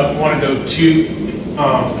going to want to go to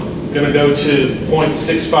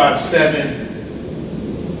 0.657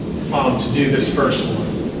 to do this first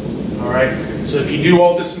one. All right. So if you do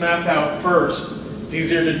all this math out first, it's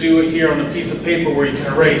easier to do it here on a piece of paper where you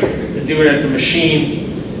can erase than do it at the machine.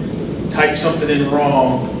 Type something in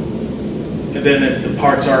wrong, and then the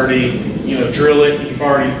part's already, drill it, and you've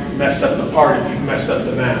already messed up the part if you've messed up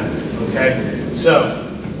the math. Okay. So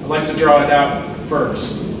I'd like to draw it out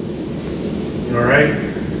first. All right.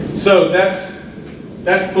 So that's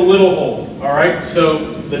the little hole. All right. So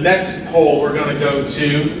the next hole we're going to go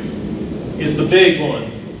to is the big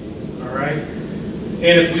one. All right.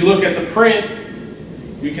 And if we look at the print,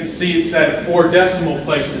 you can see it's at 4 decimal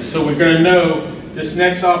places. So we're going to know this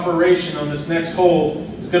next operation on this next hole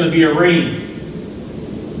is going to be a reaming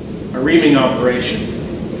operation.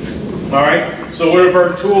 All right. So what are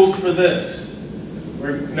our tools for this? We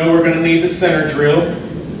know we're going to need the center drill.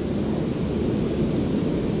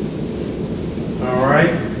 All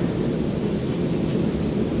right.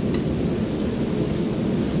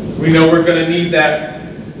 We know we're going to need that.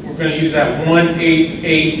 We're going to use that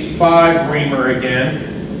 1885 reamer again.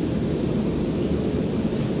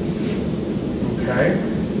 Okay.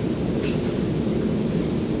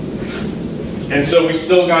 And so we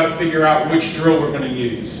still got to figure out which drill we're going to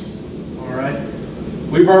use. All right.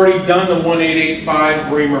 We've already done the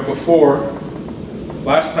 1885 reamer before.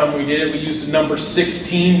 Last time we did it, we used the number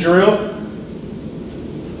 16 drill.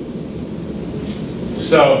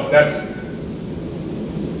 So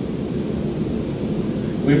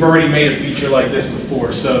we've already made a feature like this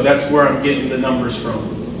before, so that's where I'm getting the numbers from.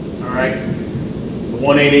 All right, the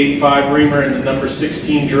 1885 reamer and the number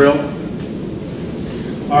 16 drill.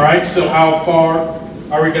 All right, so how far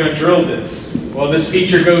are we going to drill this? Well, this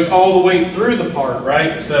feature goes all the way through the part,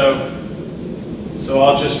 right? So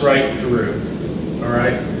I'll just write through. All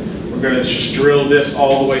right, we're going to just drill this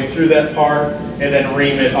all the way through that part, and then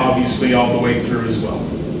ream it obviously all the way through as well.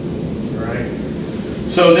 All right.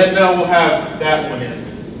 So then now we'll have that one in.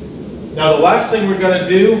 Now the last thing we're going to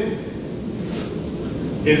do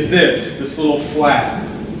is this little flat.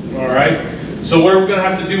 All right. So what are we going to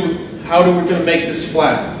have to do? How are we going to make this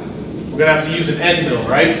flat? We're going to have to use an end mill,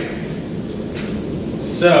 right?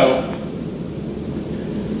 So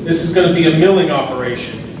this is going to be a milling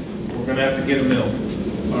operation. We're going to have to get a mill.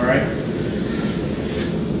 All right.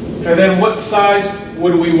 And then what size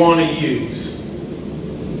would we want to use?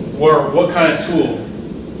 Or what kind of tool?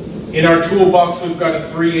 In our toolbox, we've got a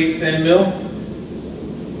 3/8 end mill.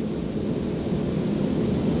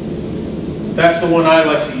 That's the one I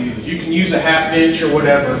like to use. You can use a 1/2 inch or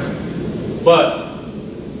whatever, but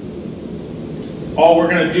all we're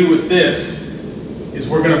going to do with this is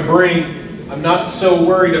we're going to bring, I'm not so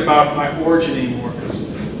worried about my origin anymore, because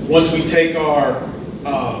once we take our,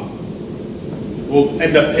 we'll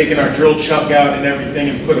end up taking our drill chuck out and everything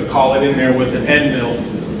and put a collet in there with an end mill.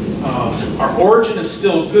 Our origin is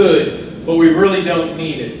still good, but we really don't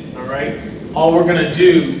need it, all right? All we're going to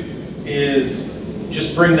do is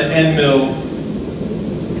just bring the end mill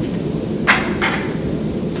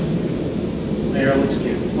there. Let's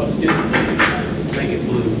make it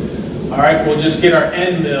blue. All right, we'll just get our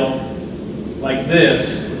end mill like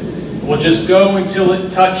this. We'll just go until it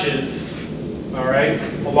touches, all right,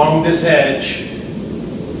 along this edge,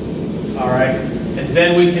 all right, and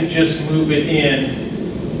then we can just move it in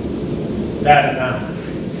that amount,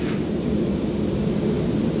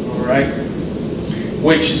 all right,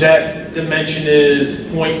 which that dimension is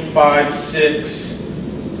 0.56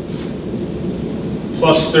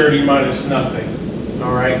 plus 30 minus nothing,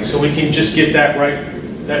 all right, so we can just get that right.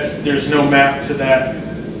 There's no math to that.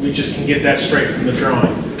 We just can get that straight from the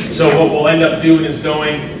drawing. So what we'll end up doing is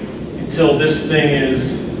going until this thing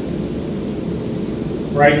is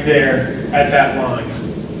right there at that line,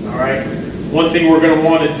 all right. One thing we're going to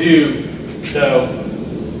want to do, though,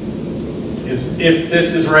 is if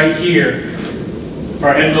this is right here, if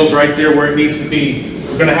our end mill's right there where it needs to be,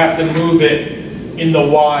 we're going to have to move it in the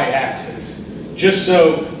y-axis, just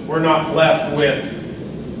so we're not left with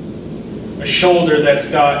a shoulder that's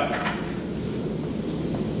got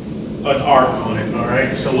an arc on it, all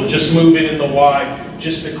right? So we'll just move it in the Y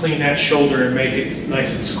just to clean that shoulder and make it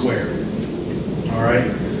nice and square, all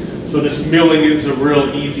right? So this milling is a real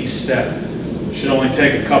easy step. It should only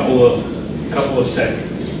take a couple of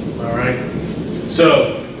seconds, all right?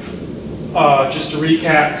 So just to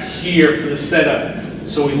recap here for the setup.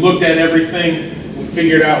 So we looked at everything, we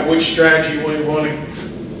figured out which strategy we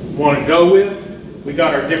want to go with. We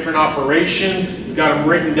got our different operations. We got them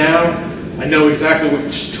written down. I know exactly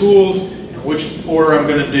which tools and which order I'm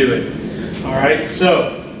going to do it. All right,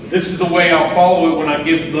 so this is the way I'll follow it when I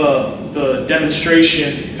give the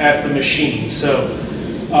demonstration at the machine. So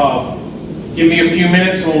give me a few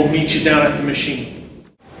minutes and we'll meet you down at the machine.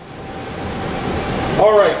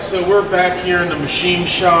 All right, so we're back here in the machine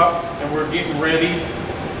shop and we're getting ready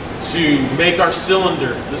to make our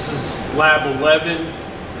cylinder. This is lab 11.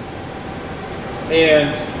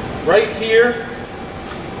 And right here,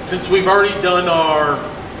 since we've already done our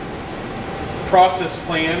process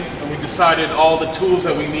plan and we decided all the tools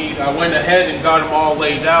that we need, I went ahead and got them all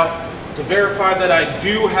laid out to verify that I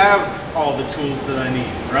do have all the tools that I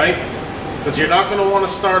need, right? Because you're not going to want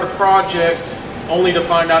to start a project only to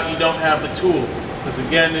find out you don't have the tool. Because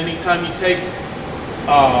again, anytime you take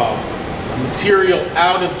material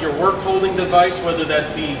out of your work holding device, whether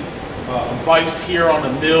that be a vise here on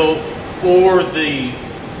a mill or the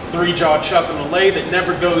 3-jaw chuck on the lathe, that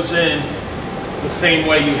never goes in the same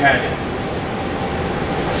way you had it.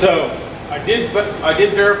 So I did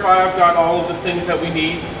verify I've got all of the things that we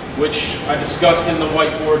need, which I discussed in the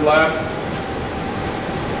whiteboard lab.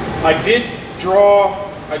 I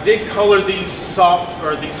did color these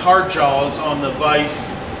these hard jaws on the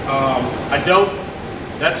vise.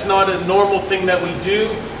 That's not a normal thing that we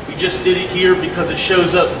do. We just did it here because it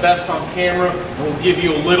shows up best on camera and will give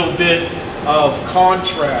you a little bit of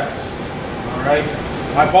contrast. All right.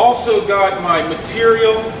 I've also got my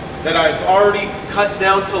material that I've already cut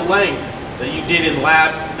down to length that you did in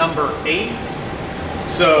lab number 8.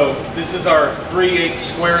 So this is our 3/8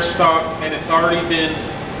 square stock and it's already been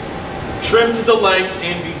trimmed to the length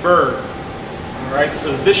and deburred. All right.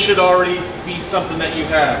 So this should already be something that you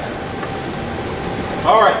have.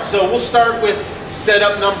 All right. So we'll start with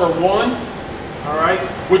setup number 1, all right,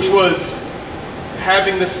 which was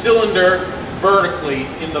having the cylinder vertically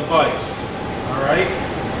in the vise, all right.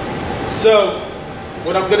 So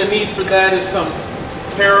what I'm going to need for that is some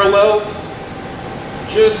parallels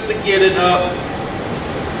just to get it up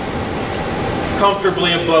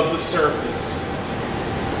comfortably above the surface,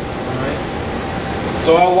 all right.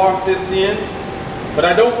 So I'll lock this in, but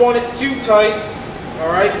I don't want it too tight, all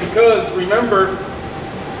right, because remember,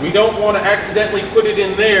 we don't want to accidentally put it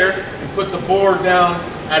in there and put the board down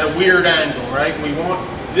at a weird angle, right? We want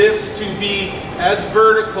this to be as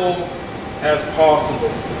vertical as possible.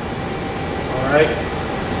 All right?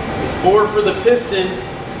 This board for the piston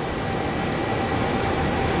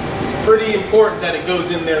is pretty important that it goes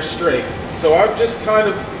in there straight. So I've just kind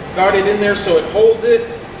of got it in there so it holds it,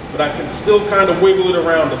 but I can still kind of wiggle it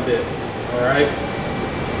around a bit. All right?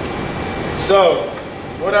 So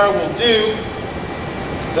what I will do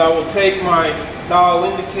is I will take my dial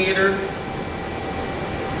indicator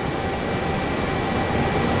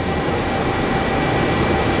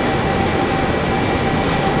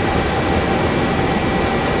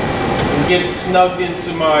and get it snugged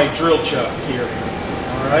into my drill chuck here.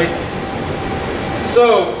 Alright?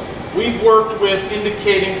 So we've worked with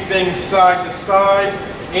indicating things side to side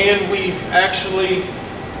and we've actually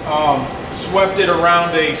swept it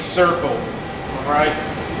around a circle. Alright?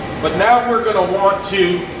 But now we're going to want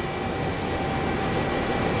to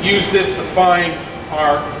use this to find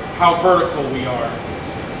how vertical we are.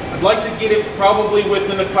 I'd like to get it probably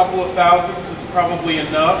within a couple of thousandths is probably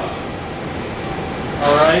enough.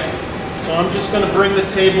 All right, so I'm just going to bring the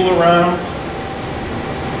table around.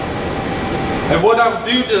 And what I'll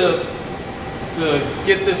do to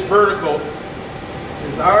get this vertical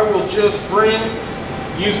is I will just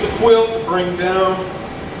use the quill to bring down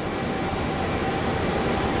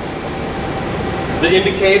the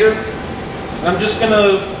indicator. I'm just going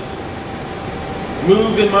to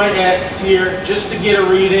move in my X here just to get a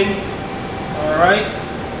reading. All right.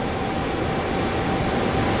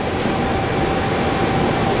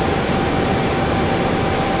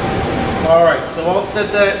 All right, so I'll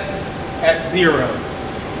set that at 0.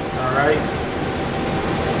 All right.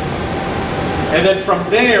 And then from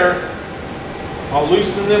there, I'll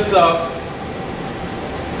loosen this up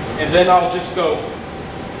and then I'll just go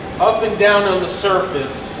up and down on the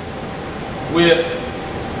surface with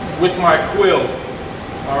my quill,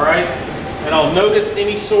 all right? And I'll notice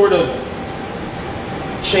any sort of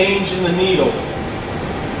change in the needle.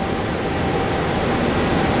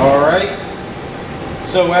 All right?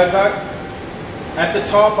 So at the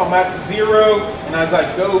top I'm at 0, and as I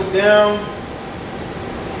go down,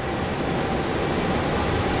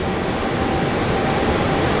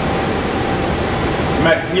 I'm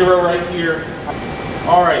at 0 right here.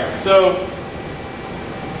 All right, so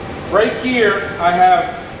right here I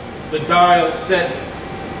have the dial set.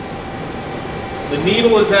 The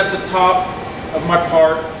needle is at the top of my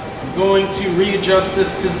part. I'm going to readjust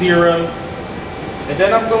this to 0. And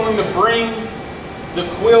then I'm going to bring the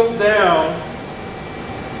quill down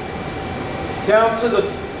to the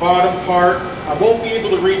bottom part. I won't be able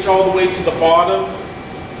to reach all the way to the bottom.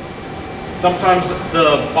 Sometimes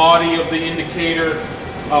the body of the indicator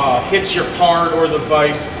hits your part or the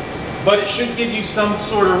vise, but it should give you some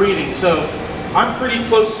sort of reading. So I'm pretty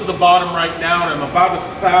close to the bottom right now, and I'm about a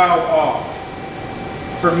thou off.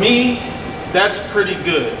 For me, that's pretty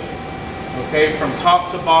good. Okay, from top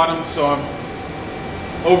to bottom, so I'm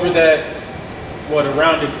over that, what,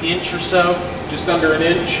 around an inch or so, just under an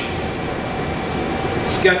inch.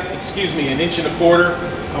 Excuse me, 1.25 inches.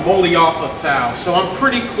 I'm only off a thou, so I'm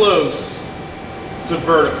pretty close to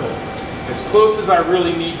vertical, as close as I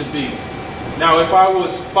really need to be. Now, if I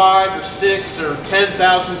was 5 or 6 or 10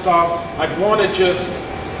 thousandths off, I'd want to just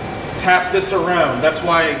tap this around. That's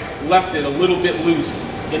why I left it a little bit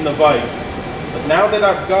loose in the vise. But now that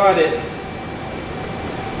I've got it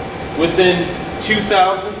within 2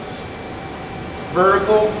 thousandths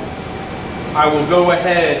vertical, I will go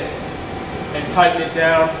ahead and tighten it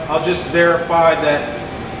down. I'll just verify that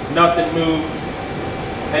nothing moved,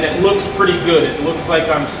 and it looks pretty good. It looks like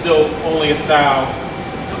I'm still only a thou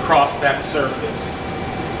across that surface.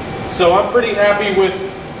 So I'm pretty happy with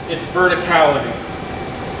its verticality.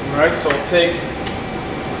 All right, so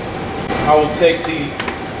I will take the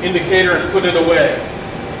indicator and put it away.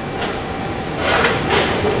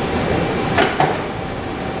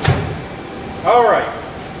 All right,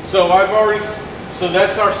 so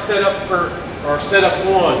that's our setup for our setup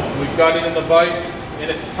 1. We've got it in the vise and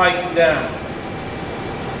it's tightened down.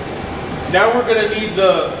 Now we're going to need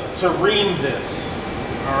to ream this.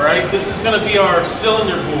 All right, this is going to be our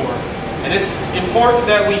cylinder bore, and it's important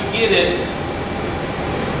that we get it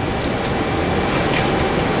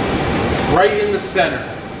right in the center,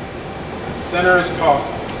 as center as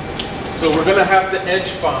possible. So we're going to have to edge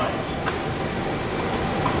find.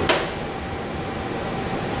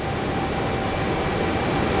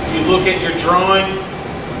 If you look at your drawing,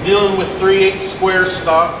 we're dealing with 3/8 square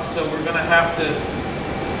stock, so we're going to have to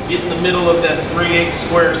get in the middle of that 3/8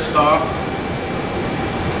 square stock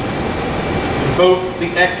in both the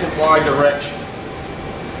X and Y directions.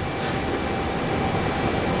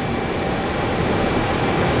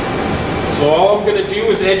 So all I'm going to do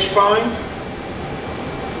is edge find.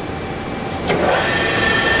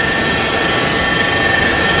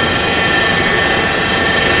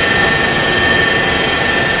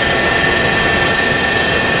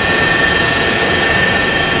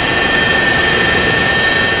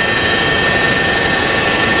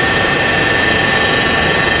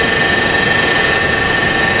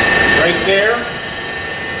 Right there.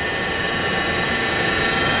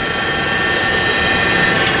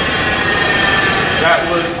 That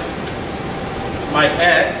was my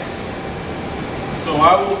X. So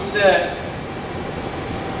I will set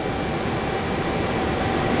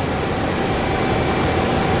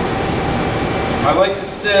I like to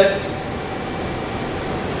set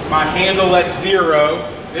my handle at 0.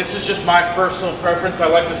 This is just my personal preference. I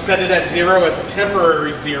like to set it at 0 as a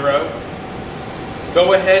temporary 0.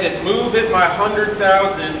 Go ahead and move it my 100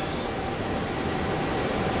 thousandths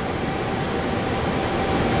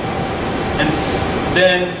and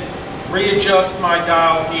then readjust my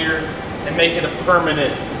dial here and make it a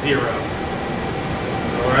permanent 0.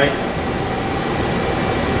 All right.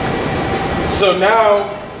 So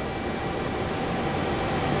now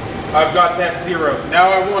I've got that 0.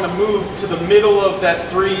 Now I want to move to the middle of that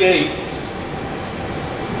 3/8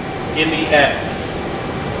 in the X.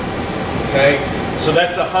 Okay. So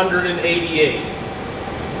that's 188.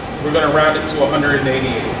 We're going to round it to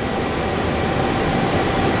 188.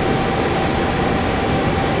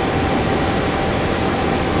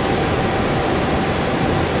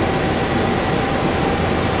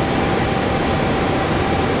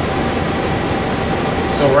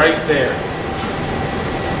 So right there.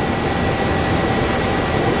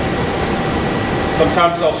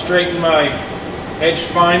 Sometimes I'll straighten my edge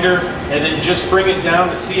finder and then just bring it down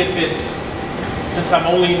to see if it's, since I'm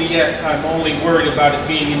only in the X, I'm only worried about it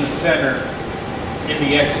being in the center in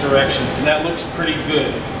the X direction. And that looks pretty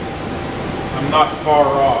good. I'm not far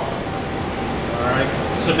off. All right.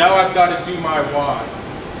 So now I've got to do my Y.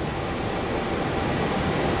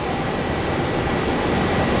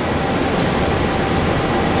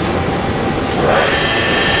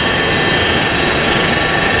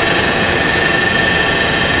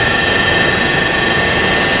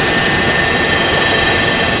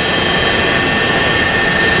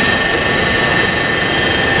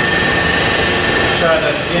 Try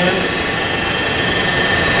that again.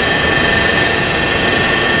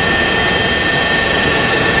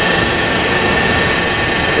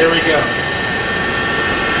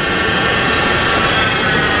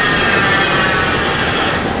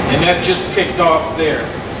 And that just kicked off there.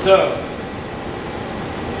 So,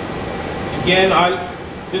 again,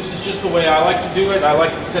 this is just the way I like to do it. I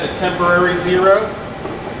like to set a temporary 0.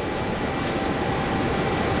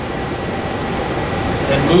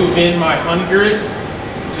 And move in my 100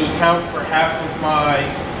 to account for half of my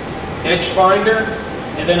edge finder.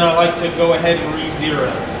 And then I like to go ahead and re-0.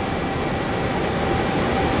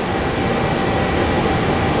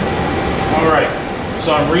 Alright,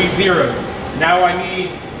 so I'm re-0'd. Now I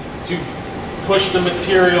need to push the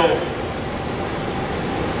material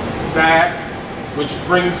back, which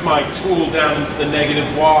brings my tool down into the negative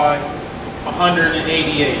Y,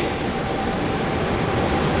 188.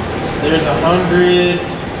 So there's 188.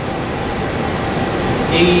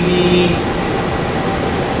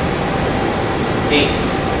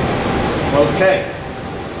 Okay,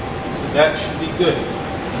 so that should be good.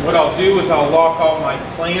 What I'll do is I'll lock all my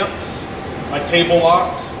clamps, my table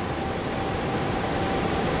locks,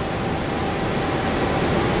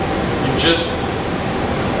 and just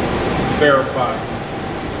verify.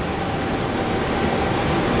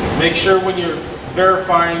 Make sure when you're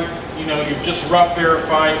verifying, you're just rough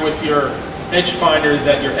verifying with your edge finder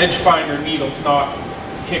that your edge finder needle's not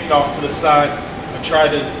kicked off to the side. I try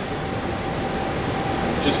to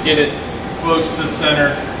just get it close to the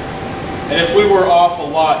center. And if we were off a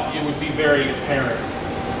lot, it would be very apparent.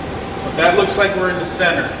 But that looks like we're in the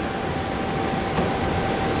center.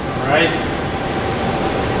 All right.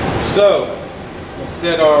 So we'll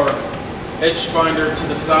set our edge finder to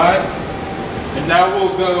the side. And now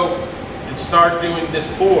we'll go and start doing this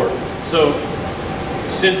bore. So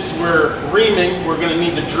since we're reaming, we're going to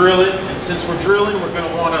need to drill it. And since we're drilling, we're going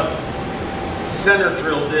to want to center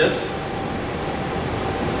drill this.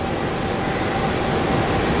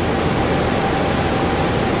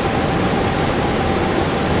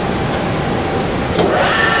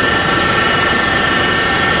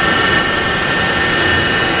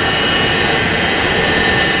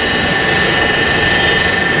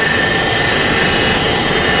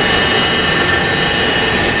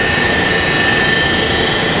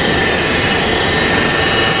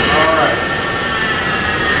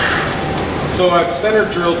 So I've center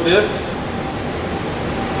drilled this.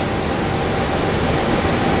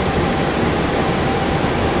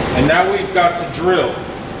 And now we've got to drill.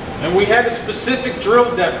 And we had a specific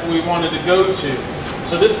drill depth we wanted to go to.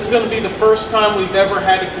 So this is going to be the first time we've ever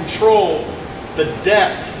had to control the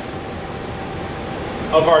depth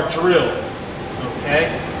of our drill.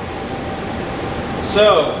 Okay?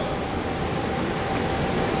 So,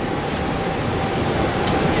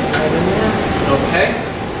 get that in there. Okay?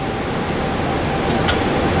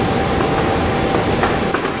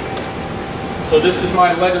 So this is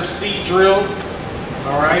my letter C drill,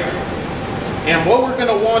 all right? And what we're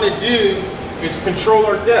gonna wanna do is control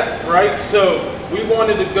our depth, right? So we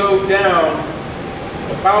wanted to go down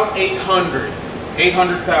about 800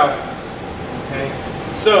 thousandths, okay?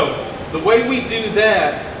 So the way we do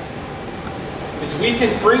that is we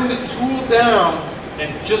can bring the tool down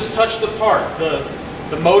and just touch the part.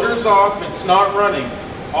 The motor's off, it's not running.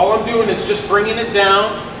 All I'm doing is just bringing it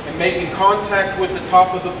down and making contact with the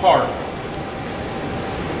top of the part.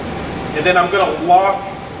 And then I'm going to lock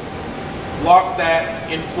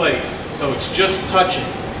that in place. So it's just touching.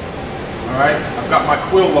 All right, I've got my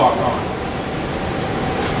quill lock on.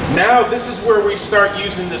 Now this is where we start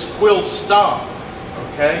using this quill stop.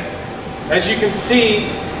 Okay, as you can see,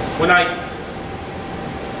 when I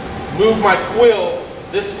move my quill,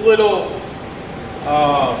 this little,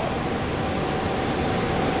 I'm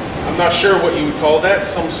not sure what you would call that,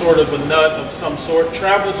 some sort of a nut of some sort,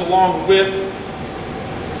 travels along with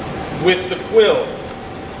the quill.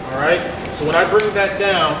 All right, so when I bring that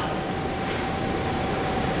down,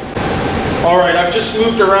 all right, I've just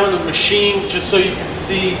moved around the machine just so you can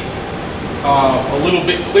see a little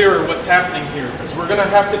bit clearer what's happening here, because we're going to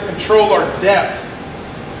have to control our depth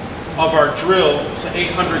of our drill to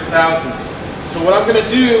 800 thousandths. So what I'm going to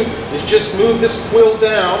do is just move this quill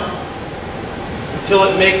down until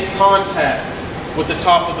it makes contact with the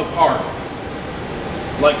top of the part,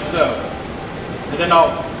 like so. And then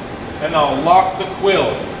I'll lock the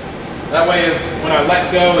quill. That way, when I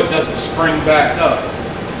let go, it doesn't spring back up.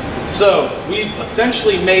 So we've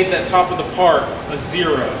essentially made that top of the part a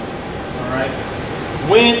 0. All right.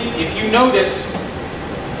 If you notice,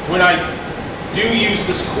 when I do use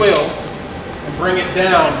this quill and bring it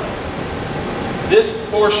down, this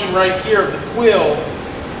portion right here of the quill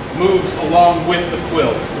moves along with the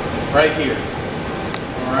quill, right here.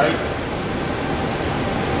 All right.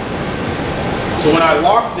 So when I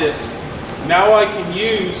lock this, now I can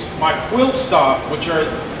use my quill stop, which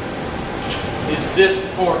is this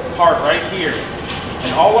part right here.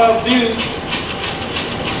 And all I'll do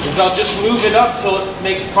is I'll just move it up till it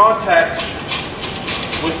makes contact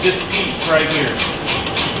with this piece right here.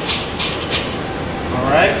 All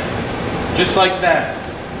right, just like that.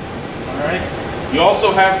 All right. You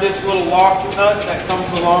also have this little lock nut that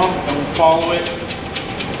comes along and will follow it.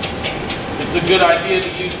 It's a good idea to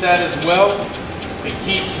use that as well. It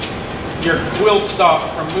keeps your quill stop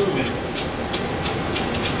from moving.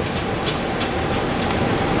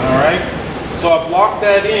 All right, so I've locked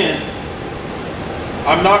that in.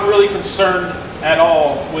 I'm not really concerned at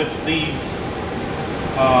all with these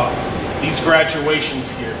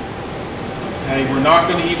graduations here. Okay, we're not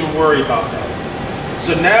going to even worry about that.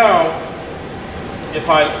 So now, if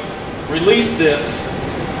I release this,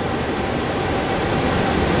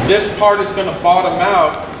 this part is going to bottom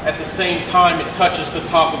out at the same time it touches the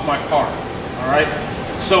top of my part. All right,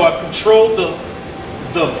 so I've controlled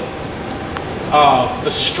the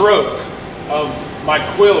stroke of my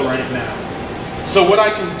quill right now. So what I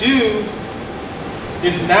can do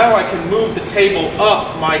is now I can move the table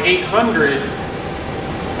up my 800,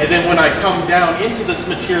 and then when I come down into this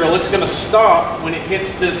material, it's going to stop when it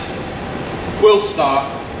hits this quill stop,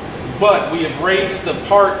 but we have raised the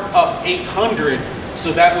part up 800,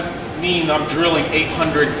 so that would mean I'm drilling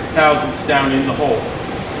 800 thousandths down in the hole.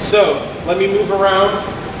 So let me move around,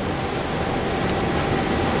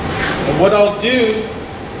 and what I'll do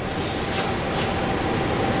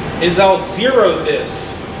is I'll zero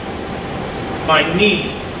this, my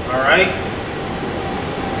knee, all right?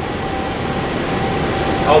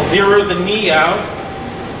 I'll zero the knee out,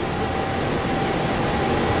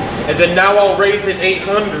 and then now I'll raise it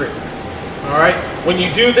 800, all right? When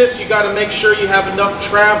you do this, you got to make sure you have enough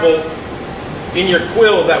travel in your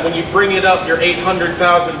quill that when you bring it up, your 800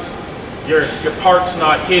 thousandths, your part's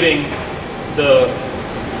not hitting the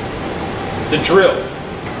drill,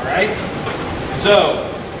 all right? So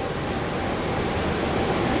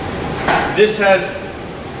this has,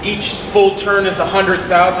 each full turn is 100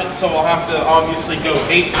 thousandths, so I'll have to obviously go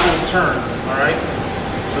 8 full turns, all right?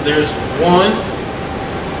 So there's 1,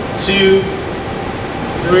 2,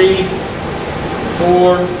 3,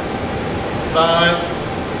 4,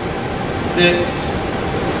 5, 6,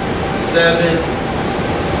 7,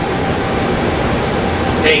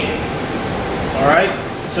 8. All right?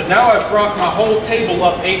 So now I've brought my whole table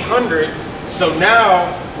up 800. So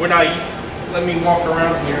now when let me walk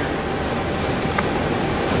around here.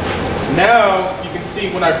 Now you can see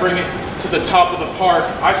when I bring it to the top of the part,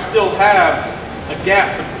 I still have a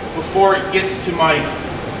gap before it gets to my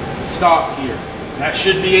stop here. That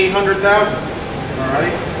should be 800 thousandths. All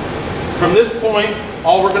right? From this point,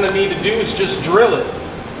 all we're going to need to do is just drill it.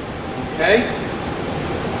 Okay?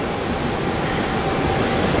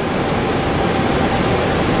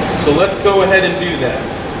 So let's go ahead and do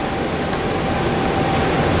that.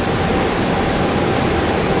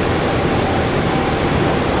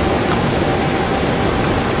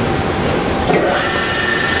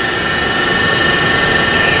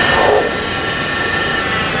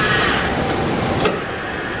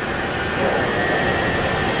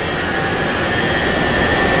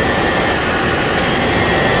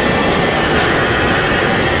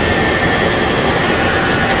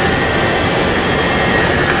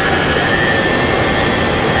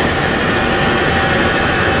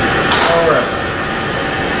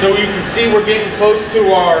 So you can see we're getting close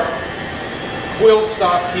to our quill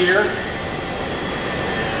stop here.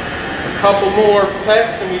 A couple more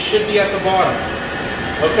pecks and we should be at the bottom.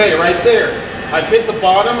 Okay, right there. I've hit the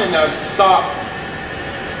bottom and I've stopped.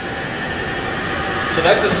 So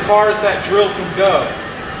that's as far as that drill can go.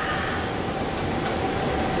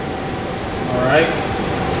 All right.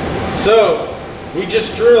 So we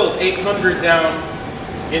just drilled 800 down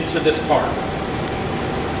into this part.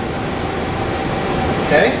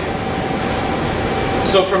 Okay?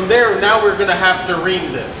 So from there, now we're going to have to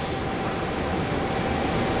ream this.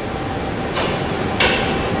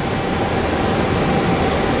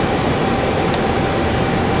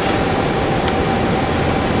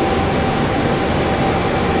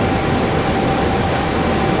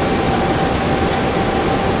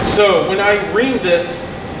 So when I ream this,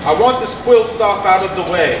 I want this quill stop out of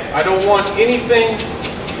the way. I don't want anything.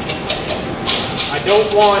 I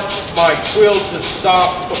don't want my quill to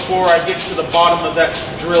stop before I get to the bottom of that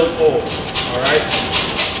drilled hole, all right?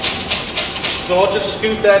 So I'll just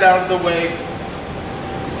scoot that out of the way.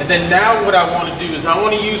 And then now what I want to do is I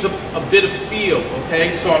want to use a bit of feel,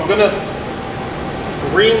 okay? So I'm going to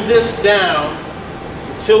ream this down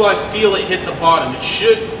until I feel it hit the bottom. It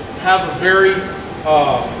should have a very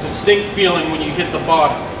distinct feeling when you hit the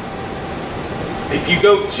bottom. If you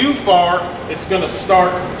go too far, it's going to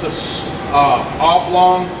start to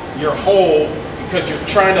oblong your hole because you're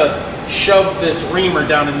trying to shove this reamer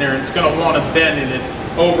down in there. It's going to want to bend and it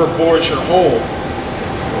overbores your hole.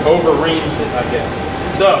 Over-reams it, I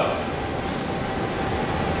guess. So,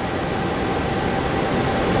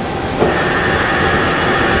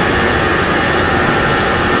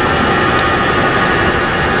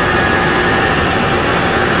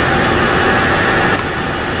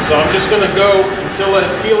 I'm just going to go until I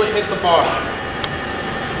feel it hit the bottom.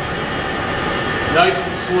 Nice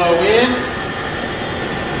and slow in.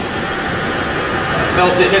 I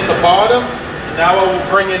felt it hit the bottom. And now I will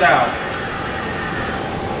bring it out.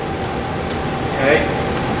 Okay?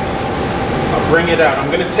 I'll bring it out. I'm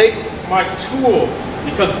going to take my tool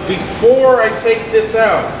because before I take this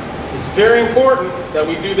out, it's very important that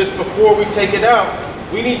we do this before we take it out.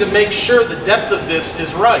 We need to make sure the depth of this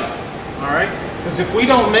is right. All right? Because if we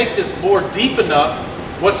don't make this bore deep enough,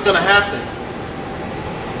 what's going to happen?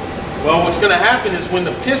 Well, what's going to happen is when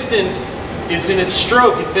the piston is in its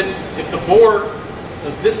stroke, if this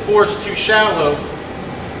bore is too shallow,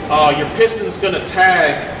 your piston is going to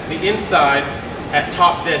tag the inside at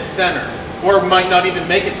top dead center, or might not even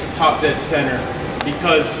make it to top dead center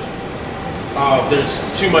because there's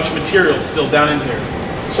too much material still down in here.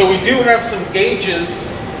 So we do have some gauges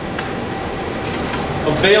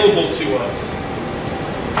available to us.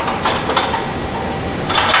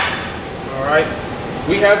 All right,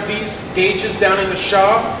 we have these gauges down in the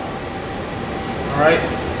shop. All right,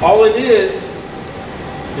 all it is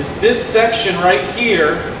this section right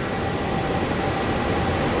here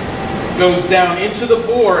goes down into the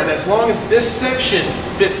bore, and as long as this section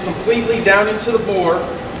fits completely down into the bore,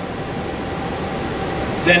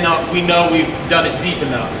 then we know we've done it deep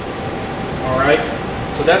enough. All right,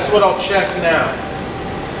 so that's what I'll check now.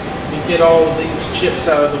 Let me get all of these chips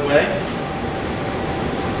out of the way.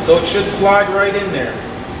 So it should slide right in there.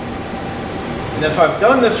 And if I've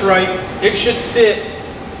done this right, it should sit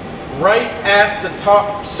right at the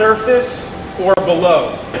top surface or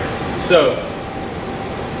below. So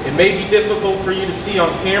it may be difficult for you to see on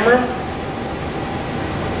camera,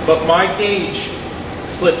 but my gauge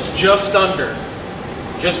slips just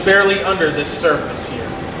barely under this surface here,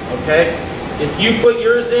 okay? If you put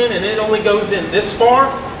yours in and it only goes in this far,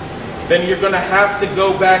 then you're going to have to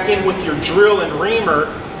go back in with your drill and reamer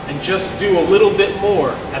and just do a little bit more.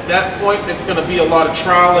 At that point, it's going to be a lot of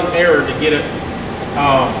trial and error to get it,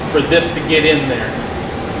 for this to get in there,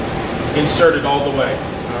 inserted all the way,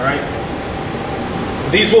 all right?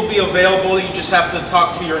 These will be available. You just have to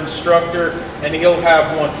talk to your instructor and he'll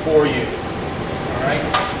have one for you, all right?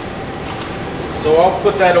 So I'll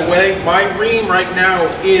put that away. My ream right now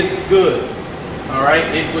is good, all right?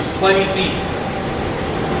 It was plenty deep.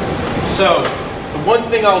 So the one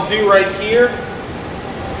thing I'll do right here,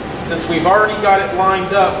 since we've already got it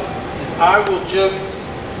lined up, is I will just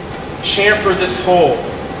chamfer this hole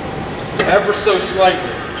ever so slightly,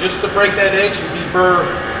 just to break that edge and deburr.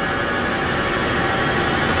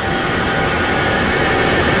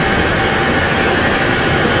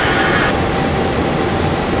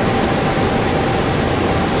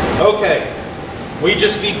 Okay, we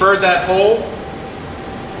just deburred that hole,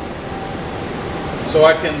 so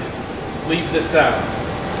I can leave this out.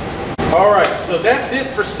 Alright, so that's it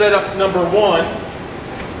for setup number 1.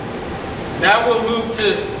 Now we'll move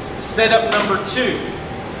to setup number 2.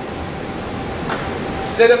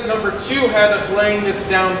 Setup number 2 had us laying this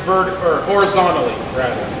down horizontally,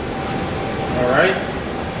 rather. Alright?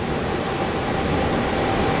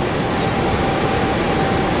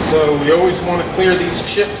 So we always want to clear these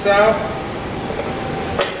chips out.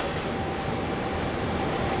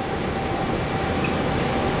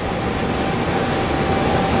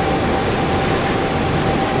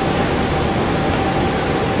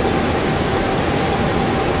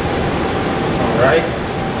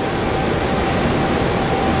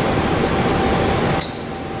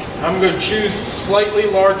 I'm going to choose slightly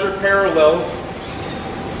larger parallels.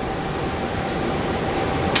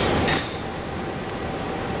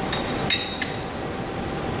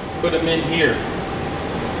 Put them in here.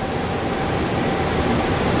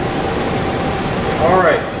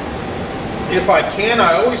 Alright. If I can,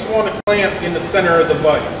 I always want to clamp in the center of the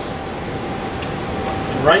vise.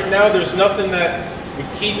 And right now there's nothing that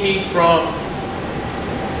would keep me from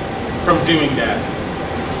doing that.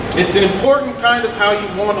 It's an important kind of how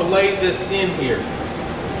you want to lay this in here.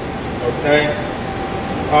 Okay?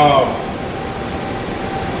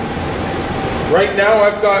 Right now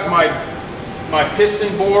I've got my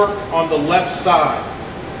piston bore on the left side.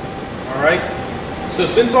 Alright? So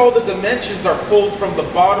since all the dimensions are pulled from the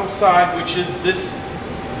bottom side, which is this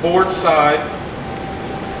board side,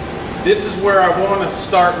 this is where I want to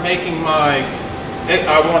start making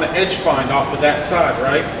I want to edge find off of that side,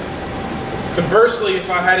 right? Conversely, if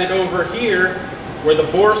I had it over here, where the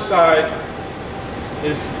bore side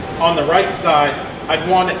is on the right side, I'd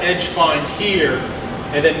want to edge find here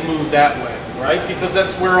and then move that way, right? Because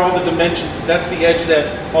that's where all the dimensions, that's the edge that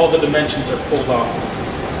all the dimensions are pulled off of.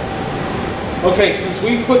 Okay, since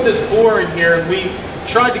we put this bore in here and we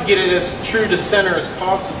tried to get it as true to center as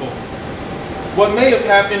possible, what may have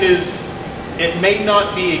happened is it may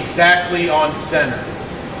not be exactly on center,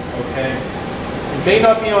 okay? It may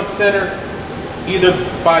not be on center either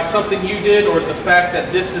by something you did or the fact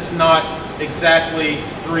that this is not exactly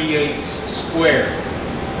 3/8 square,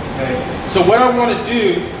 okay? So what I want to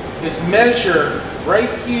do is measure right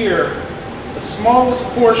here the smallest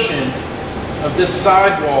portion of this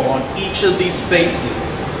sidewall on each of these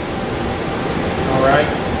faces, all right?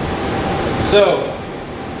 So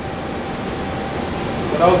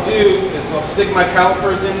what I'll do is I'll stick my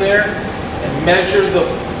calipers in there and measure the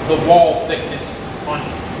wall thickness on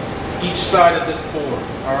each side of this board,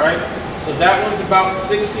 all right? So that one's about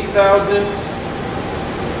 60 thousandths.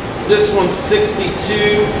 This one's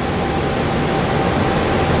 62.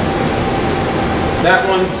 That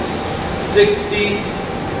one's 60.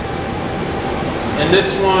 And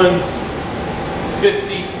this one's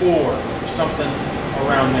 54, or something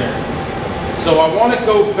around there. So I want to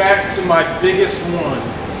go back to my biggest one,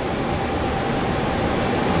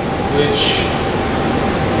 which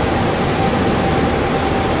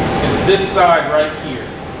is this side right here.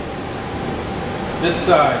 This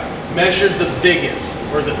side, measured the biggest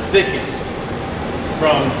or the thickest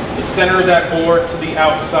from the center of that board to the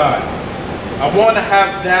outside. I want to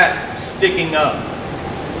have that sticking up,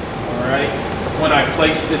 all right, when I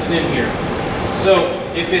place this in here. So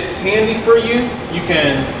if it's handy for you, you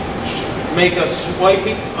can make a swipe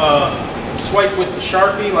with the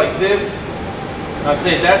Sharpie like this. And I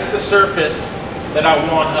say that's the surface that I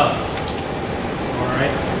want up, all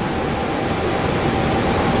right?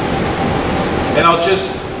 And I'll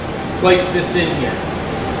just place this in here,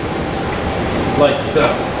 like so.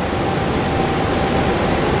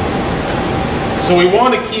 So we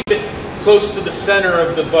want to keep it close to the center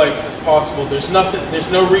of the vise as possible. There's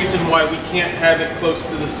no reason why we can't have it close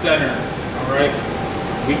to the center, all right?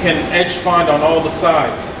 We can edge find on all the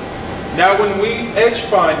sides. Now when we edge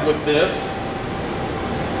find with this,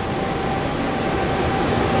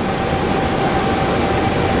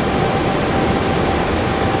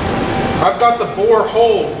 I've got the bore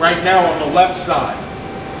hole right now on the left side.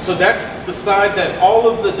 So that's the side that all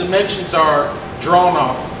of the dimensions are drawn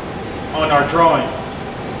off on our drawings,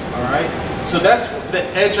 all right? So that's the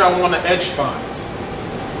edge I want to edge find.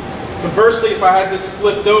 Conversely, if I had this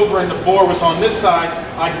flipped over and the bore was on this side,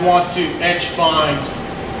 I'd want to edge find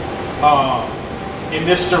in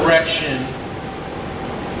this direction,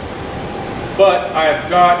 but I've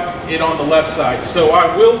got it on the left side. So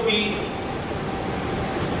I will be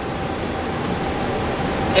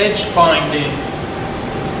edge finding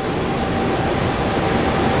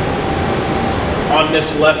on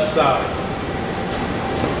this left side.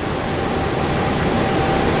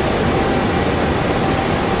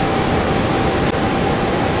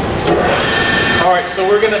 All right, so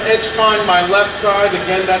we're going to edge find my left side.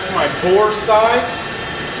 Again, that's my bore side.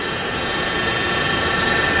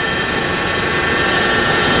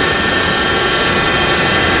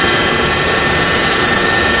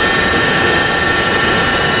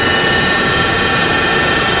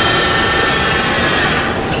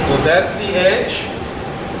 So that's the edge.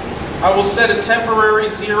 I will set a temporary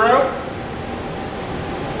 0.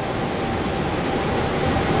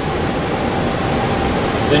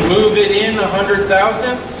 Then move it in 100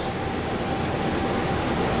 thousandths.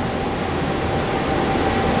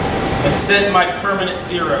 And set my permanent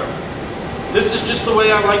 0. This is just the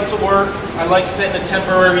way I like to work. I like setting a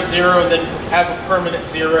temporary 0 and then have a permanent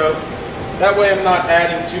 0. That way I'm not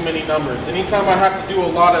adding too many numbers. Anytime I have to do a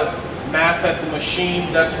lot of math at the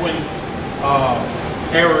machine, that's when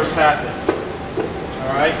errors happen.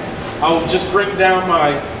 All right, I'll just bring down my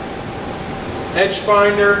edge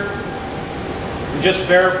finder and just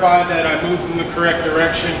verify that I moved in the correct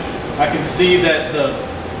direction. I can see that the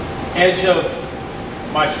edge of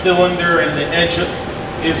my cylinder and the edge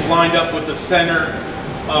is lined up with the center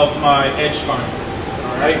of my edge finder.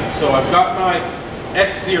 All right, so I've got my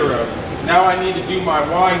X0. Now I need to do my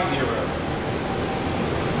Y0.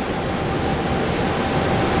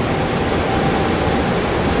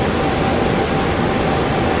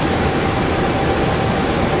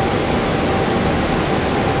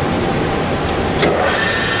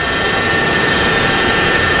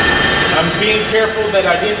 Being careful that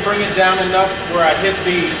I didn't bring it down enough where I hit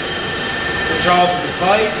the jaws of the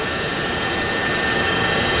vise.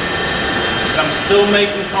 I'm still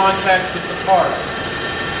making contact with the part.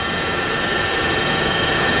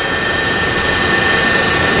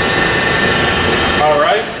 All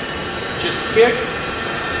right, just kicked.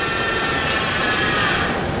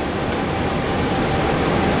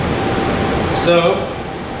 So,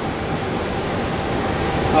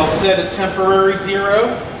 I'll set a temporary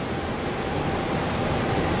 0,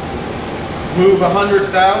 move 100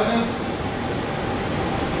 thousandths,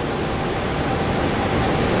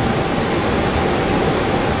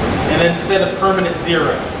 and then set a permanent 0.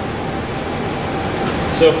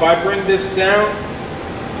 So if I bring this down,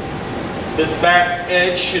 this back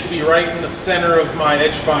edge should be right in the center of my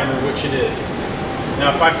edge finder, which it is.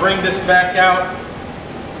 Now if I bring this back out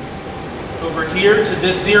over here to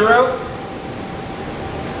this 0,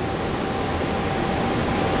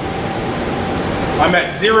 I'm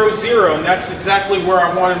at 0, 0, and that's exactly where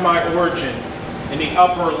I wanted my origin, in the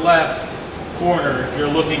upper left corner if you're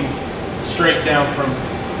looking straight down from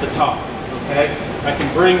the top, okay? I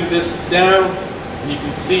can bring this down, and you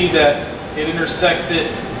can see that it intersects it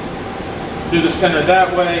through the center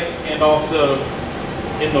that way, and also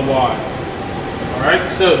in the Y. All right,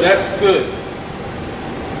 so that's good.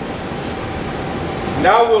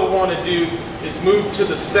 Now what we'll want to do is move to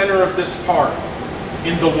the center of this part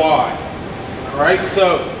in the Y. All right,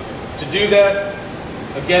 so to do that,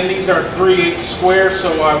 again, these are 3/8 square,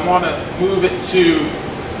 so I want to move it to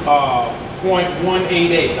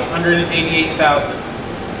 0.188, 188 thousandths.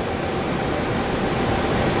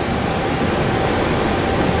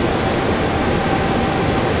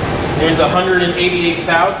 Here's 188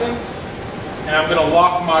 thousandths, and I'm going to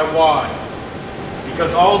lock my Y,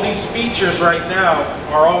 because all these features right now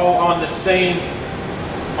are all on the same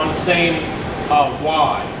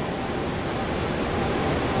Y.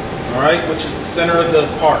 All right, which is the center of the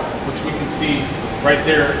part, which we can see right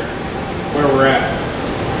there where we're at.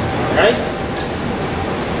 All right.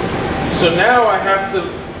 So now I have to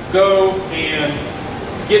go and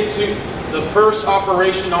get to the first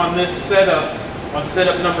operation on this setup. On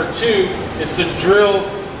setup number 2 is to drill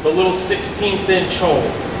the little 16th inch hole.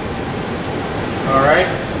 All right,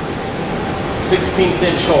 16th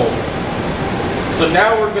inch hole. So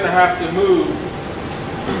now we're going to have to move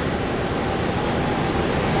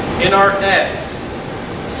in our X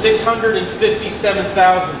 657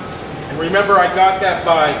 thousandths. And remember, I got that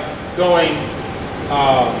by going,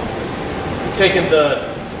 taking the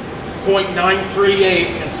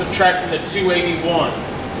 0.938 and subtracting the 281.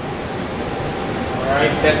 All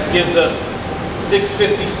right, that gives us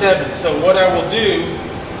 657. So what I will do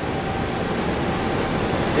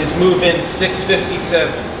is move in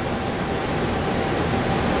 657.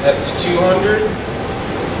 That's 200,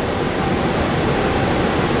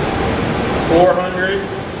 400,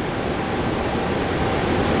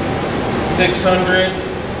 600,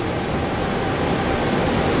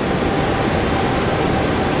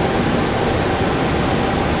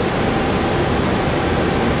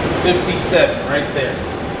 57 right there.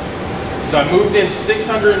 So I moved in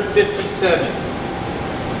 657.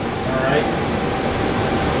 All right.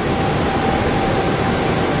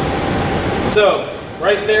 So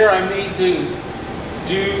right there, I need to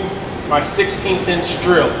do my 16th inch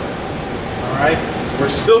drill. All right. We're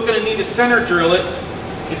still going to need to center drill it.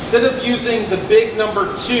 Instead of using the big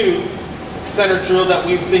number 2 center drill that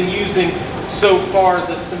we've been using so far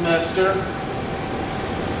this semester,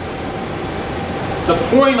 the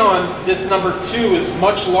point on this number 2 is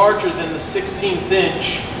much larger than the 16th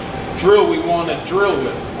inch drill we want to drill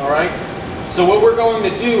with, all right? So what we're going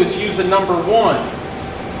to do is use a number 1,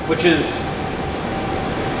 which is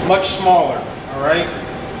much smaller, all right?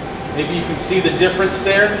 Maybe you can see the difference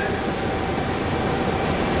there.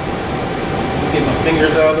 Get my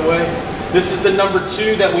fingers out of the way. This is the number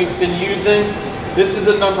 2 that we've been using. This is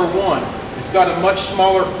a number 1. It's got a much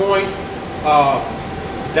smaller point.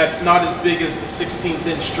 That's not as big as the 16th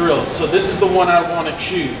inch drill. So this is the one I want to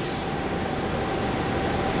choose.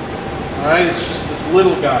 All right, it's just this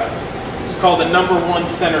little guy. It's called a number 1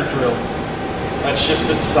 center drill. That's just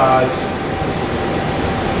its size.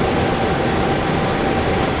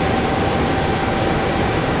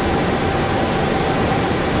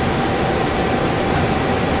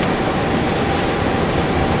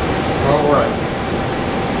 All right.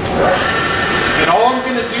 And all I'm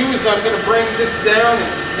going to do is I'm going to bring this down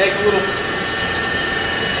and make a little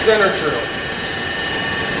center drill.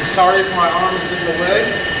 I'm sorry if my arm is in the way.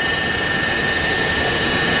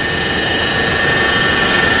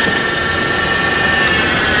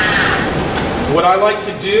 What I like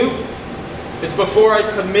to do is, before I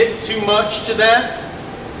commit too much to that,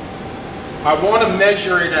 I want to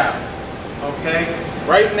measure it out. okay?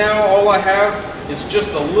 Right now, all I have is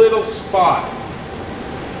just a little spot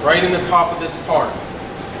right in the top of this part.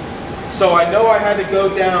 So I know I had to go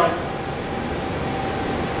down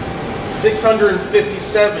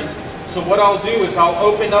 657. So what I'll do is I'll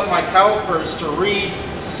open up my calipers to read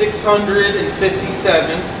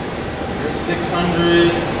 657. There's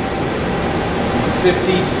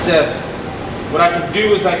 657. What I can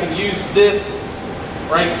do is I can use this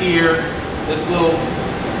right here, this little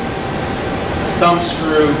thumb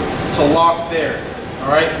screw to lock there. All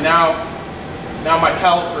right, now my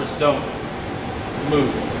calipers don't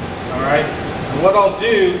move. All right, and what I'll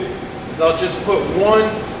do is I'll just put one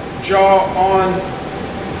jaw on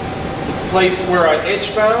the place where I edge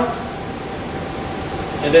found,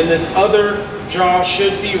 and then this other jaw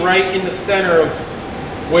should be right in the center of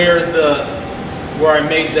where I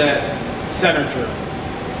made that center drill,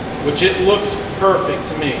 which it looks perfect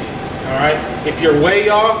to me. All right, if you're way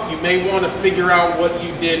off, you may want to figure out what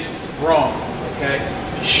you did wrong. Okay,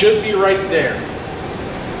 it should be right there.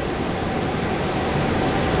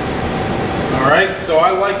 All right, so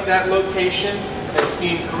I like that location as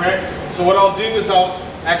being correct. So what I'll do is I'll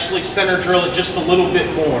actually center drill it just a little bit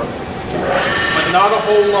more, but not a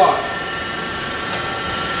whole lot.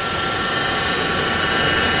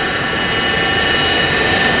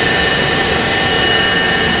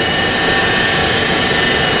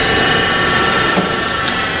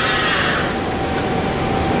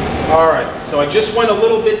 All right, so I just went a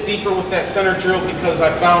little bit deeper with that center drill because I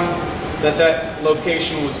found that that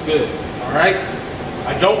location was good. All right,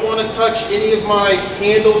 I don't want to touch any of my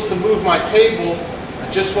handles to move my table. I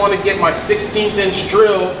just want to get my 16th inch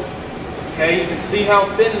drill. Okay, you can see how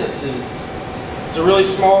thin this is. It's a really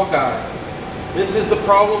small guy. This is the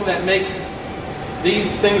problem that makes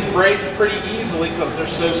these things break pretty easily because they're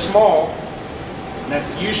so small. And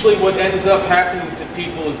that's usually what ends up happening to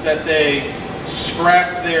people, is that they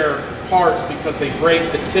scrap their parts because they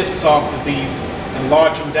break the tips off of these and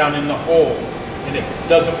lodge them down in the hole, and it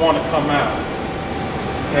doesn't want to come out.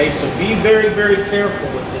 Okay, so be very, very careful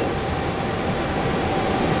with this.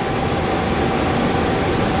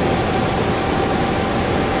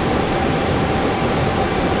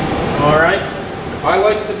 All right, I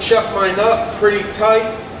like to chuck mine up pretty tight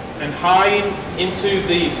and high into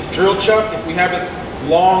the drill chuck. If we have it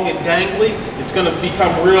long and dangly, it's going to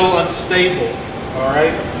become real unstable. All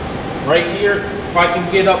right, right here, if I can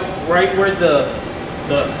get up right where the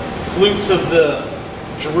flutes of the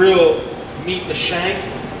drill meet the shank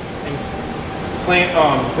and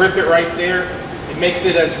grip it right there, it makes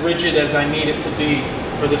it as rigid as I need it to be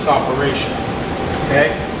for this operation. Okay,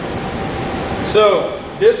 so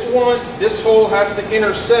this hole has to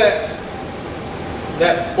intersect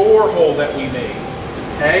that bore hole that we made.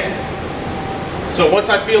 Okay, so once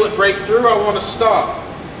I feel it break through, I want to stop.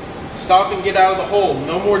 Stop and get out of the hole.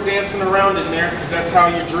 No more dancing around in there, because that's how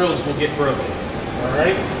your drills will get broken. All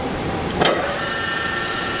right?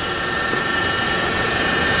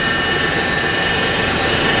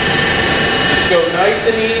 Just go nice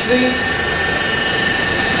and easy.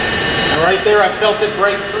 And right there, I felt it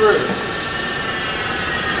break through.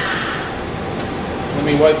 Let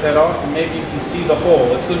me wipe that off, and maybe you can see the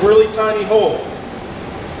hole. It's a really tiny hole.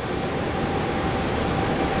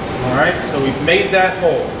 All right, so we've made that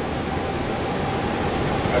hole.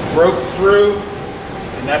 I broke through,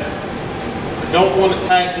 and I don't want to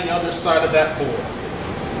tag the other side of that board.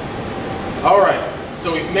 All right,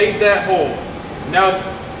 so we've made that hole. Now,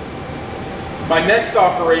 my next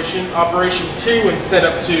operation, operation 2 in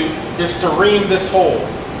setup 2, is to ream this hole.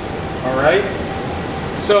 All right,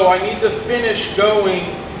 so I need to finish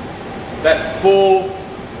going that full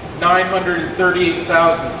 938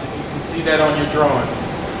 thousandths, if you can see that on your drawing.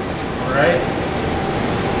 All right.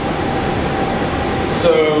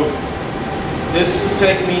 So this would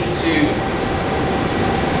take me to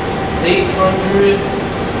 800,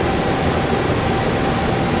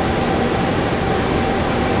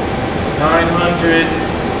 900,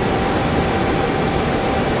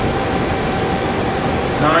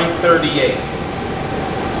 938.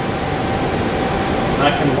 And I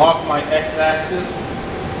can lock my x-axis.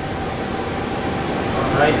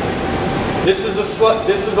 All right. This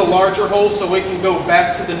is a larger hole, so it can go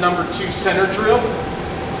back to the number 2 center drill.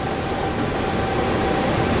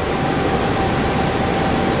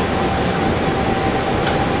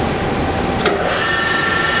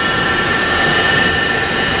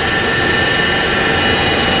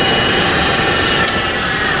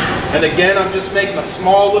 And again, I'm just making a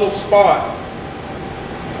small little spot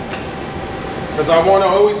because I want to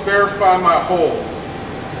always verify my holes.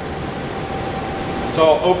 So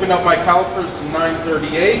I'll open up my calipers to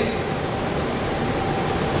 938.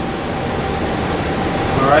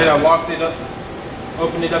 right, I locked it up,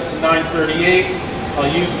 opened it up to 938. I'll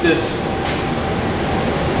use this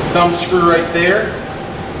thumb screw right there,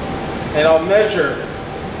 and I'll measure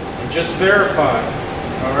and just verify.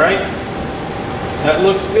 All right, that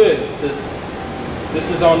looks good. This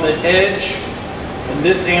is on the edge, and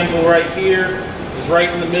this anvil right here is right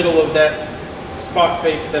in the middle of that spot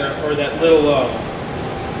face or that little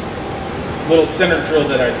center drill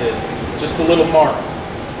that I did. Just a little mark.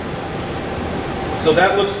 So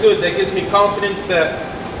that looks good. That gives me confidence that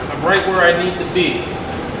I'm right where I need to be.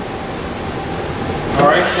 All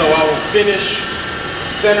right, so I will finish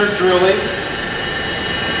center drilling.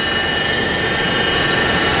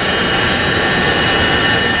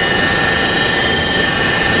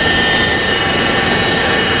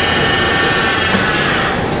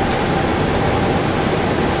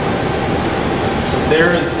 So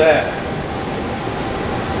there is that.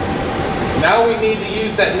 Now we need to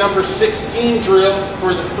use that number 16 drill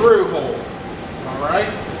for the through hole. All right,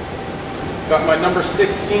 got my number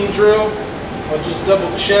 16 drill. I'll just double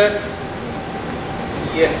check.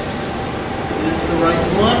 Yes, it is the right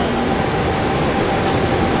one.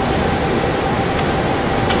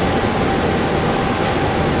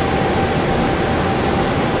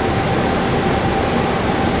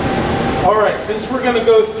 All right, since we're going to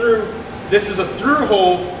go through, this is a through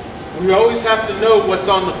hole, we always have to know what's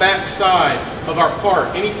on the back side of our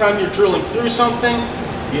part. Anytime you're drilling through something,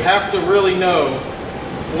 you have to really know,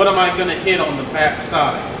 what am I going to hit on the back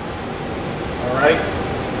side? All right.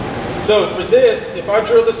 So for this, if I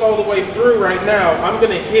drill this all the way through right now, I'm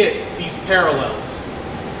going to hit these parallels.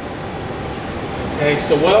 Okay,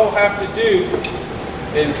 so what I'll have to do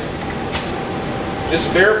is just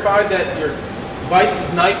verify that your vise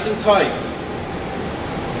is nice and tight.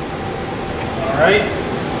 All right.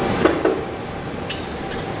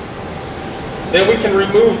 Then we can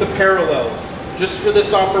remove the parallels just for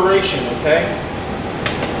this operation, okay?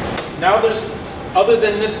 Now other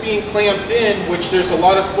than this being clamped in, which there's a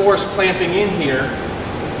lot of force clamping in here,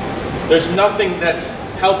 there's nothing that's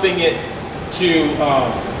helping it to,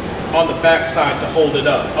 on the back side to hold it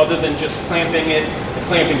up, other than just clamping it, the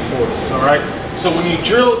clamping force, all right? So when you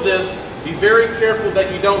drill this, be very careful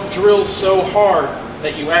that you don't drill so hard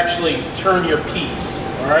that you actually turn your piece,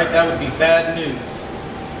 all right? That would be bad news.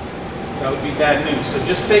 That would be bad news. So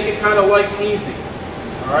just take it kind of light and easy,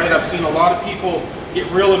 all right? I've seen a lot of people get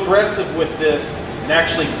real aggressive with this and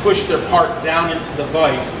actually push their part down into the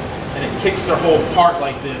vise, and it kicks their whole part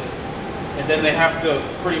like this, and then they have to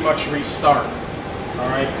pretty much restart. All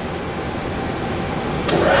right.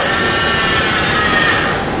 All right.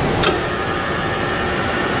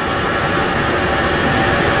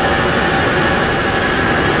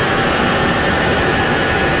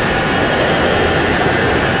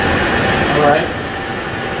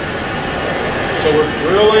 So we're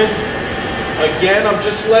drilling. Again, I'm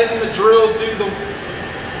just letting the drill do the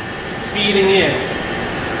feeding in.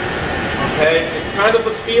 Okay, it's kind of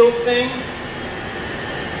a feel thing.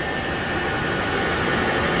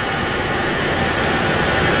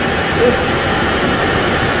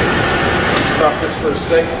 Stop this for a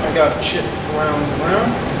second. I got a chip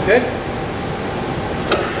around. Okay.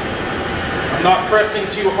 I'm not pressing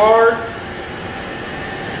too hard.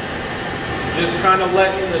 Just kind of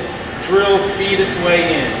letting the drill feed its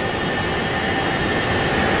way in.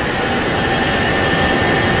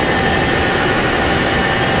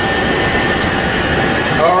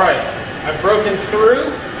 All right, I've broken through.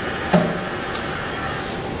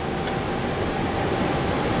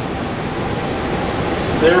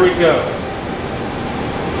 So there we go.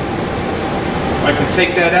 I can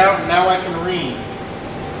take that out, and now I can ream.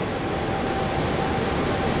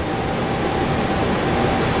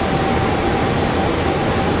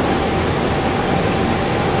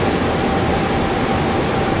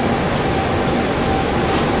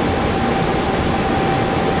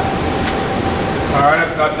 All right,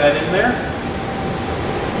 I've got that in there.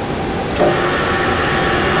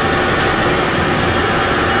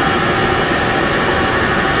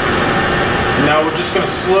 Now we're just going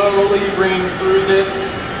to slowly ream through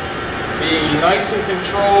this, being nice and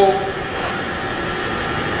controlled.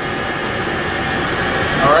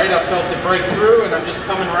 All right, I felt it break through, and I'm just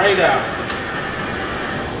coming right out.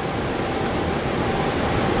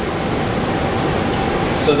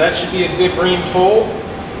 So that should be a good reamed hole.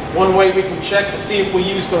 One way we can check to see if we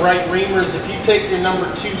use the right reamer is if you take your number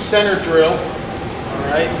 2 center drill, all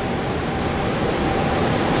right,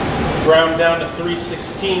 it's ground down to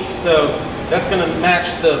 3/16, so that's going to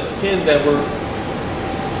match the pin that's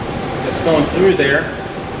going through there.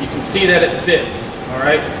 You can see that it fits, all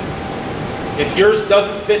right. If yours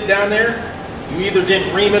doesn't fit down there, You either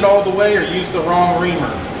didn't ream it all the way or used the wrong reamer.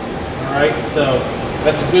 All right, so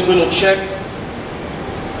that's a good little check.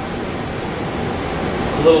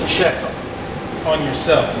 A little check on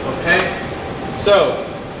yourself, okay? So,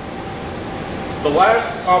 the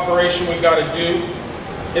last operation we got to do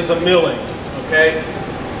is a milling, okay?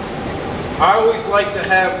 I always like to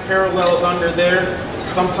have parallels under there.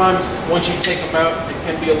 Sometimes once you take them out, it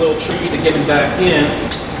can be a little tricky to get them back in.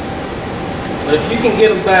 But if you can get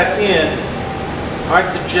them back in, I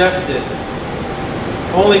suggest it.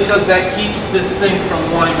 Only because that keeps this thing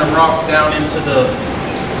from wanting to rock down into the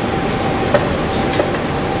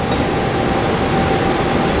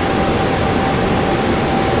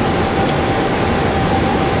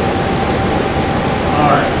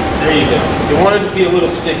there you go. You want it to be a little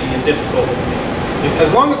sticky and difficult with me.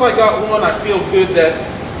 As long as I got one, I feel good that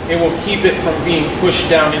it will keep it from being pushed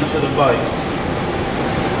down into the vise.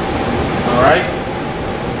 All right.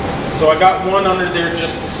 So I got one under there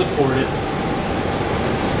just to support it.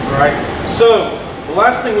 All right. So the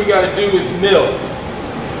last thing we got to do is mill.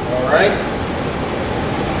 All right.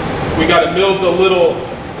 We got to mill the little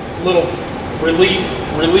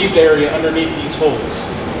relieved area underneath these holes.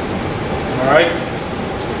 All right.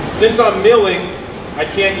 Since I'm milling, I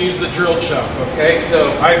can't use the drill chuck, okay?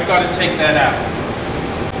 So I've got to take that out.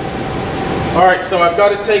 All right, so I've got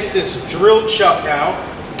to take this drill chuck out.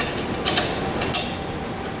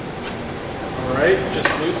 All right, just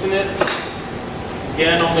loosen it.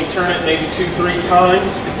 Again, only turn it maybe 2-3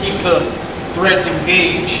 times to keep the threads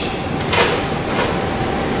engaged.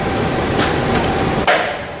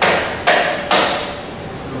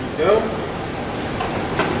 There we go.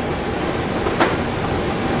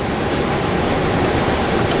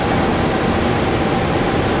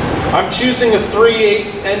 I'm choosing a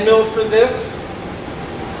 3/8 end mill for this.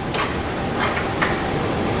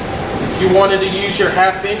 If you wanted to use your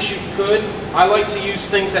 1/2 inch, you could. I like to use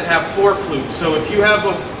things that have 4 flutes. So if you have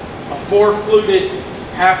a 4 fluted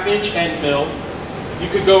 1/2 inch end mill, you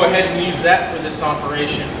could go ahead and use that for this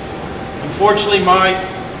operation. Unfortunately, my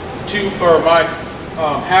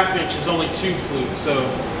 1/2 inch is only 2 flutes, so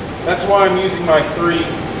that's why I'm using my 3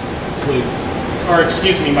 flute, or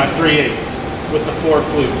excuse me, my 3/8 with the 4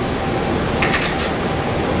 flutes.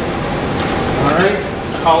 All right,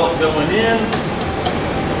 collet going in.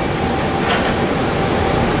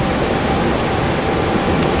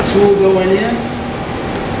 Tool going in.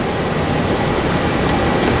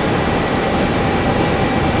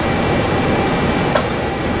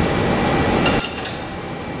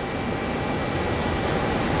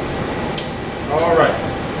 All right.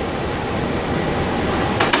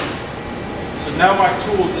 So now my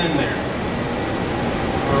tool's in there.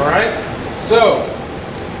 All right. So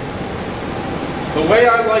the way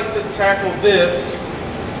I like to tackle this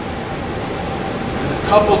is a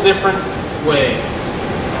couple different ways.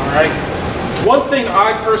 All right. One thing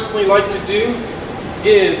I personally like to do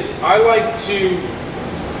is I like to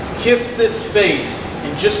kiss this face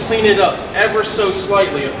and just clean it up ever so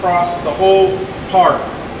slightly across the whole part.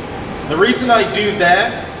 The reason I do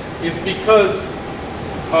that is because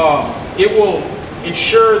it will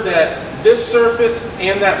ensure that this surface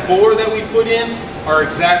and that bore that we put in are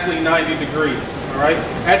exactly 90 degrees, all right?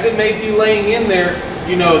 As it may be laying in there,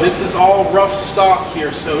 you know, this is all rough stock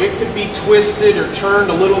here, so it could be twisted or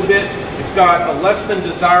turned a little bit. It's got a less than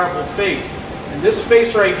desirable face. And this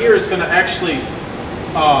face right here is gonna actually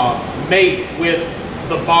mate with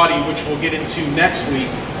the body, which we'll get into next week.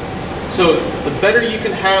 So the better you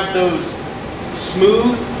can have those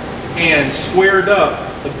smooth and squared up,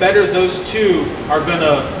 the better those two are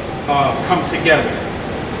gonna come together.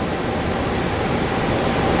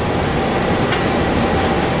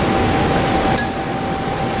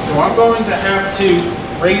 So I'm going to have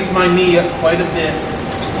to raise my knee up quite a bit.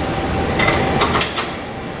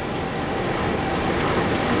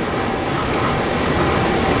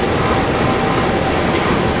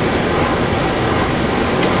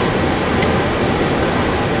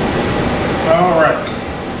 All right.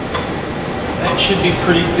 That should be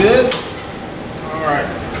pretty good. All right.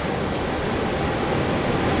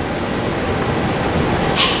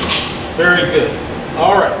 Very good.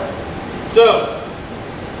 All right. So,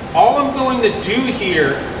 all I'm going to do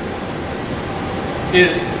here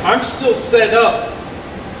is I'm still set up.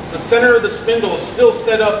 The center of the spindle is still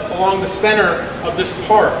set up along the center of this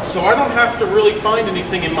part. So I don't have to really find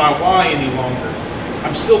anything in my Y any longer.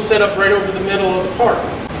 I'm still set up right over the middle of the part.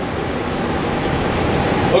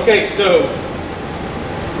 Okay, so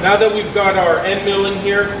now that we've got our end mill in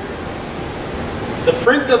here, the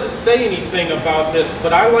print doesn't say anything about this,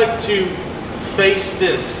 but I like to face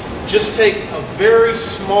this just take a very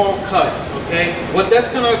small cut, okay? What that's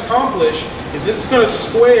going to accomplish is it's going to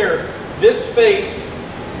square this face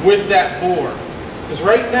with that bore. Because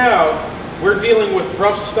right now, we're dealing with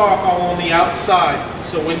rough stock all on the outside.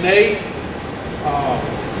 So when they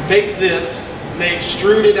make this, and they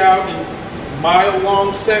extrude it out in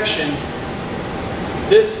mile-long sections,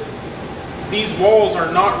 these walls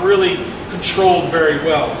are not really controlled very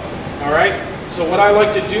well, all right? So what I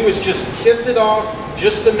like to do is just kiss it off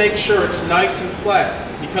just to make sure it's nice and flat,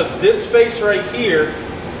 because this face right here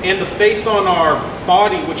and the face on our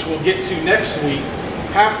body, which we'll get to next week,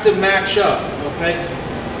 have to match up, okay?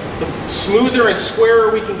 The smoother and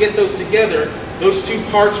squarer we can get those together, those two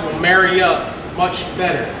parts will marry up much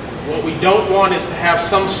better. What we don't want is to have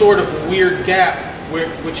some sort of weird gap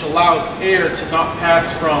which allows air to not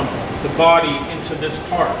pass from the body into this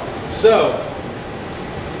part. So,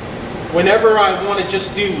 whenever I want to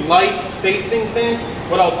just do light facing things,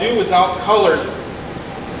 what I'll do is I'll color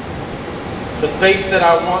the face that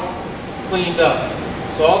I want cleaned up.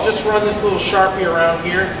 So I'll just run this little Sharpie around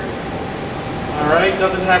here. Alright,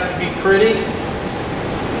 doesn't have to be pretty.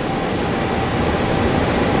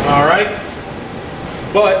 Alright,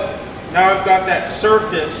 but now I've got that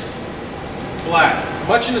surface black.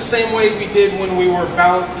 Much in the same way we did when we were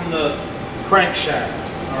balancing the crankshaft.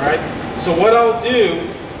 Alright, so what I'll do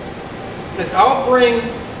is I'll bring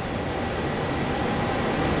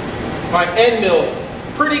my end mill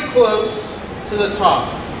pretty close to the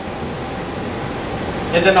top.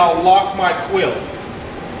 And then I'll lock my quill.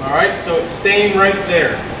 Alright, so it's staying right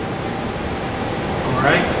there.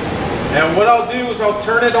 Alright, and what I'll do is I'll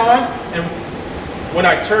turn it on, and when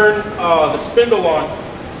I turn the spindle on,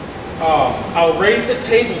 I'll raise the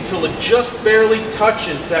table till it just barely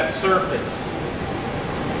touches that surface.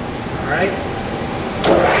 Alright,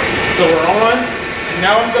 so we're on, and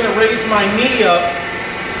now I'm going to raise my knee up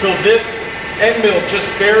till this end mill just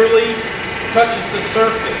barely touches the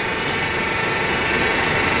surface.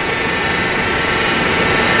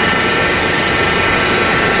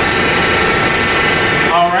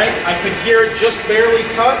 Alright, I could hear it just barely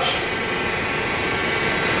touch.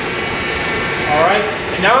 Alright,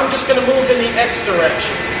 and now I'm just going to move in the X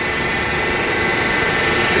direction.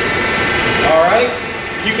 Alright,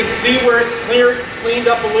 you can see where it's cleaned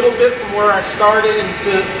up a little bit from where I started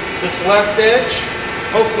into this left edge.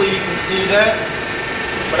 Hopefully you can see that.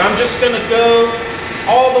 But I'm just going to go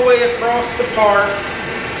all the way across the part.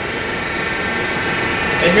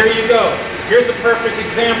 And here you go. Here's a perfect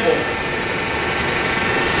example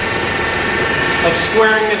of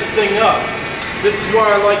squaring this thing up. This is why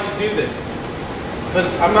I like to do this,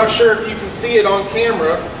 because I'm not sure if you can see it on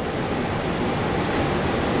camera,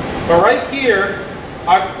 but right here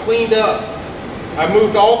I've cleaned up. I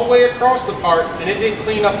moved all the way across the part, and it didn't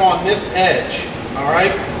clean up on this edge.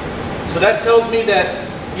 Alright, so that tells me that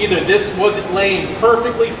either this wasn't laying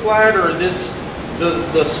perfectly flat, or the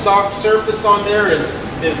stock surface on there is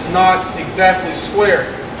not exactly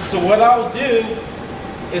square. So what I'll do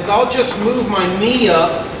is I'll just move my knee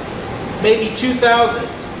up maybe 2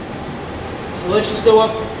 thousandths. So let's just go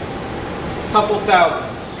up a couple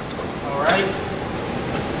thousandths. Alright?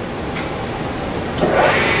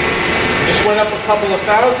 Just went up a couple of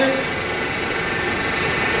thousandths.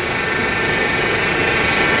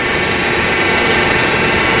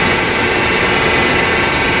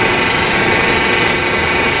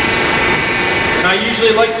 And I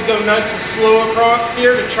usually like to go nice and slow across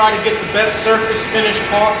here to try to get the best surface finish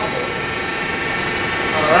possible.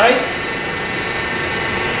 Alright?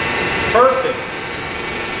 Perfect.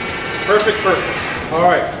 Perfect, perfect.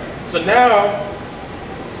 Alright, so now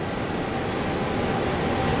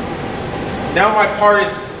my part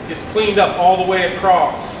is cleaned up all the way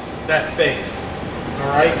across that face.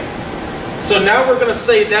 Alright? So now we're going to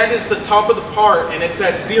say that is the top of the part, and it's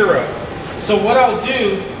at 0. So what I'll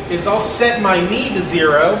do is I'll set my knee to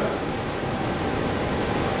 0.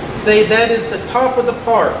 Say that is the top of the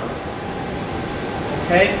part.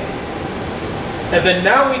 Okay? And then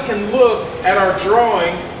now we can look at our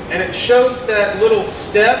drawing, and it shows that little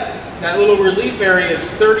step, that little relief area is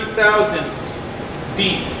 30 thousandths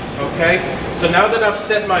deep. Okay? So now that I've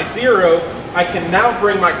set my 0, I can now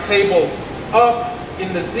bring my table up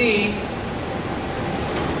in the Z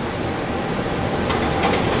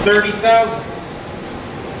 30 thousandths.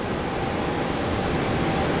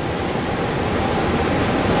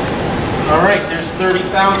 Alright, there's 30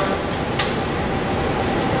 thousandths.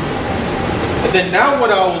 And then now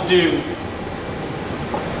what I will do,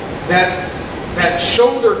 that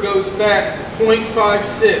shoulder goes back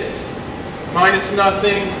 0.56 minus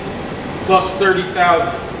nothing plus 30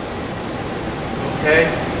 thousandths. Okay?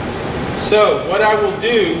 So what I will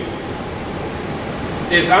do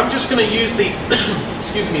is I'm just going to use the,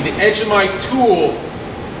 excuse me, the edge of my tool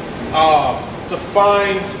to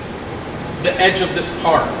find the edge of this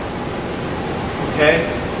part. Okay?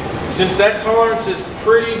 Since that tolerance is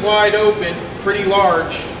pretty wide open, pretty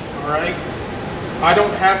large, all right, I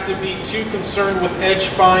don't have to be too concerned with edge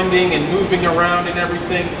finding and moving around and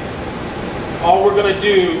everything. All we're going to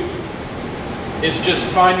do is just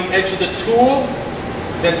find the edge of the tool,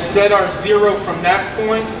 then set our 0 from that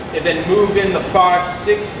point, and then move in the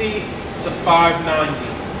 560 to 590.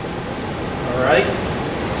 All right?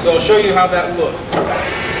 So I'll show you how that looks.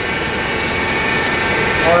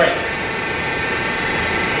 All right.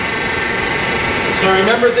 So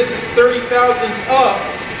remember, this is 30 thousandths up,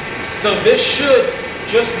 so this should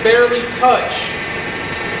just barely touch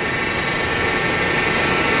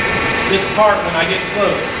this part when I get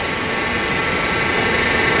close.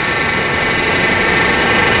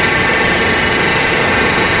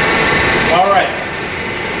 All right.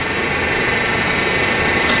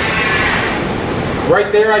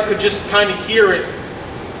 Right there, I could just kind of hear it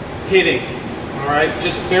hitting. All right,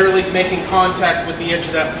 just barely making contact with the edge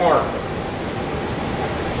of that part.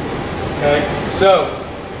 Okay, so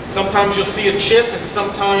sometimes you'll see a chip and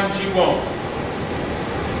sometimes you won't.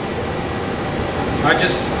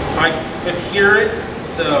 I could hear it,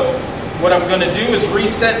 so what I'm going to do is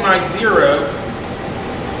reset my 0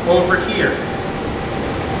 over here.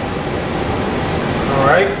 All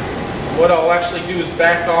right, what I'll actually do is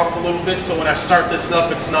back off a little bit so when I start this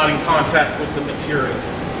up, it's not in contact with the material.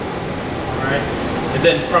 All right, and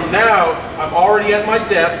then from now, I'm already at my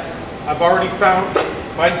depth. I've already found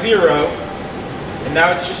my 0, and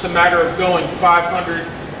now it's just a matter of going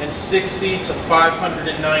 560 to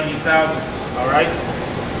 590 thousandths. All right,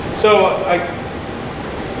 so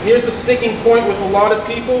here's the sticking point with a lot of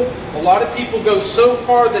people. A lot of people go so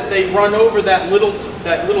far that they run over that little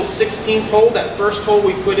 16th hole, that first hole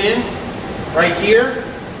we put in, right here.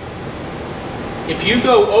 If you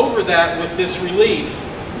go over that with this relief,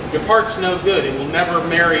 your part's no good. It will never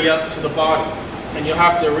marry up to the body, and you'll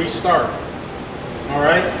have to restart. All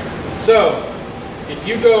right? So, if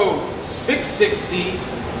you go 660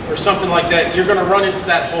 or something like that, you're going to run into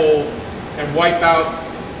that hole and wipe out.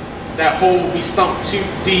 That hole will be sunk too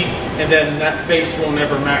deep, and then that face will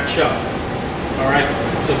never match up. All right?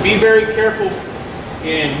 So be very careful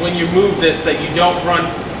when you move this that you don't run,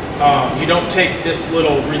 you don't take this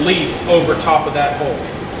little relief over top of that hole.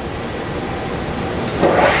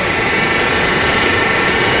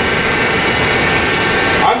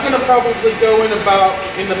 I'm going to probably go in about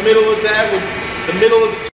in the middle of that. The middle of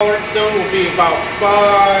the tolerance zone will be about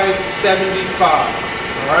 575.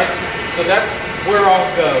 All right? So that's where I'll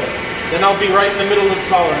go. Then I'll be right in the middle of the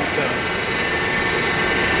tolerance zone.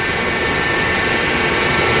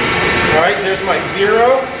 All right, there's my 0.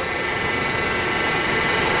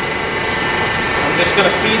 I'm just going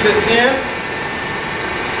to feed this in.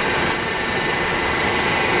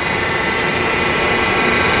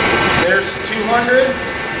 There's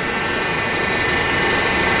 200.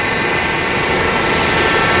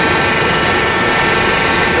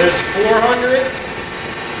 There's 400.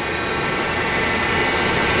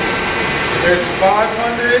 There's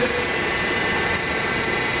 500.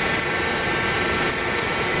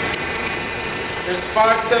 There's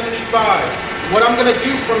 575. What I'm going to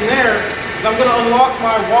do from there is I'm going to unlock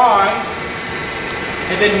my Y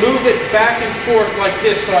and then move it back and forth like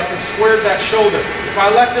this so I can square that shoulder. If I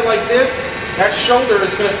left it like this, that shoulder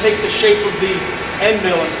is going to take the shape of the end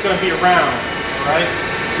mill and it's going to be round. All right?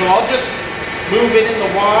 So I'll just move it in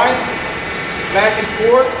the Y back and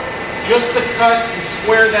forth, just to cut and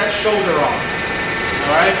square that shoulder off.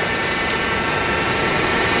 All right?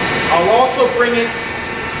 I'll also bring it,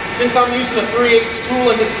 since I'm using a 3/8 tool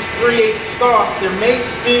and this is 3/8 stock, there may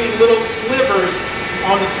be little slivers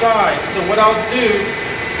on the side. So what I'll do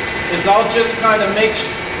is I'll just kind of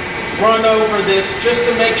run over this just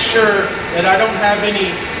to make sure that I don't have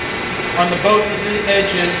any on both of the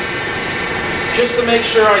edges, just to make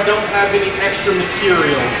sure I don't have any extra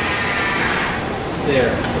material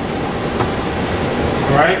there.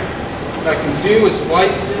 All right, what I can do is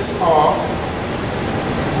wipe this off.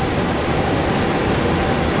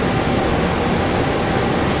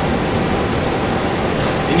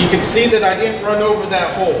 And you can see that I didn't run over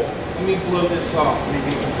that hole. Let me blow this off.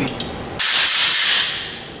 Maybe it will be.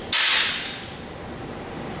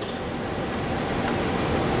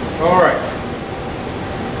 All right.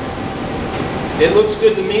 It looks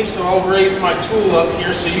good to me, so I'll raise my tool up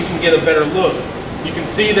here so you can get a better look. You can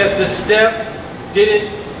see that the step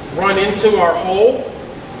didn't run into our hole.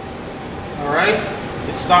 All right,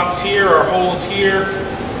 it stops here, our hole's here.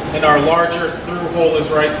 and our larger through hole is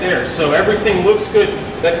right there. So everything looks good.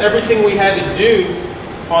 That's everything we had to do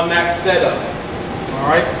on that setup. All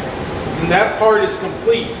right, and that part is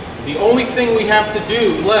complete. The only thing we have to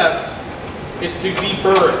do left is to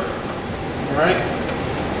deburr it. All right,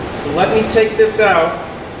 so let me take this out.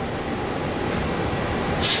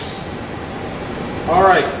 All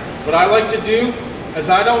right, what I like to do is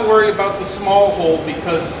I don't worry about the small hole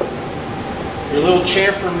because your little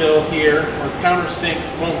chamfer mill here or countersink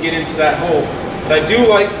won't get into that hole. But I do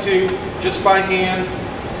like to, just by hand,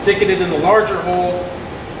 stick it in the larger hole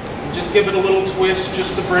and just give it a little twist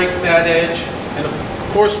just to break that edge. And of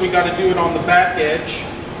course we got to do it on the back edge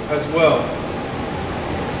as well.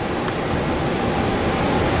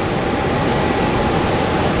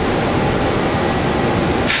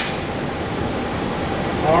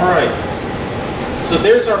 All right, so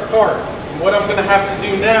there's our part. And what I'm going to have to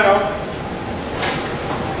do now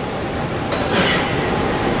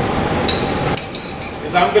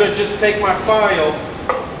is I'm going to just take my file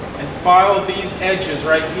and file these edges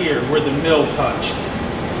right here where the mill touched.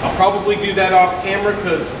 I'll probably do that off camera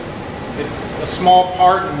because it's a small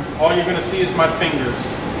part and all you're going to see is my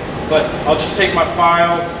fingers. But I'll just take my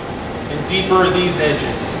file and deburr these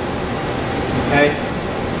edges. Okay?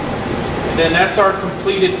 And then that's our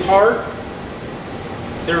completed part.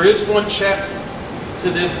 There is one check to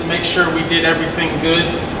this to make sure we did everything good,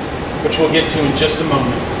 which we'll get to in just a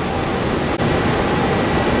moment.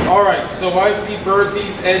 All right, so I've deburred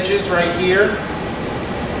these edges right here.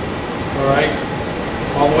 All right,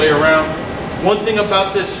 all the way around. One thing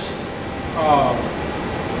about this,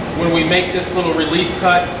 when we make this little relief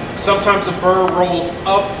cut, sometimes a burr rolls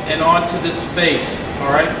up and onto this face.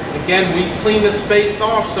 All right, again, we clean this face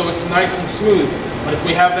off so it's nice and smooth. But if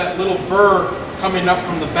we have that little burr coming up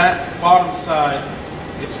from the bottom side,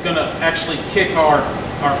 it's going to actually kick our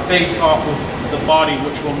face off of the body,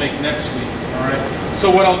 which we'll make next week. All right. So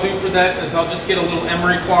what I'll do for that is I'll just get a little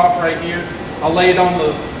emery cloth right here. I'll lay it on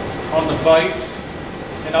the vise,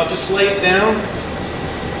 and I'll just lay it down,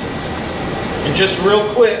 and just real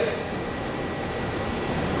quick,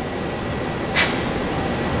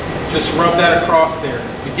 just rub that across there.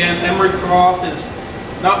 Again, emery cloth is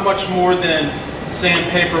not much more than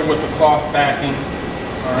sandpaper with a cloth backing.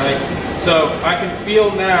 All right. So I can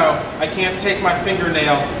feel now. I can't take my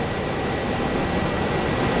fingernail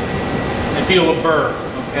and feel a burr.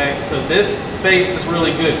 Okay. So this face is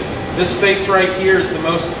really good. This face right here is the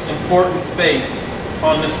most important face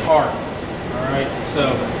on this part. All right. So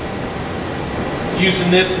using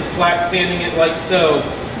this and flat sanding it like so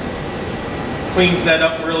cleans that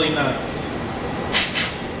up really nice.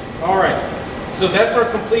 All right, so that's our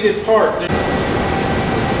completed part.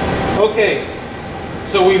 Okay,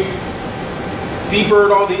 so we've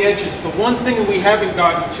deburred all the edges. The one thing that we haven't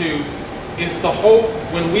gotten to is the hole.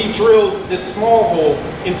 When we drilled this small hole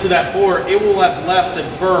into that bore, it will have left a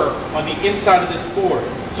burr on the inside of this bore.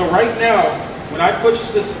 So right now, when I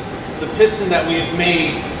push the piston that we have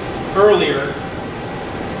made earlier,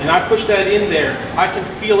 and I push that in there, I can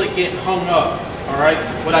feel it get hung up, all right?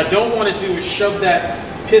 What I don't want to do is shove that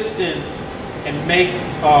piston and make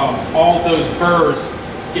all those burrs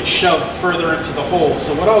get shoved further into the hole.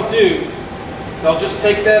 So what I'll do is I'll just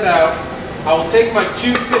take that out. I will take my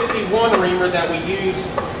 251 reamer that we use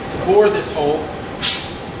to bore this hole,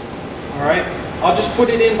 all right? I'll just put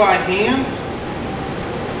it in by hand,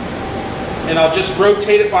 and I'll just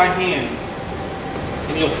rotate it by hand.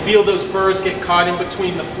 And you'll feel those burrs get caught in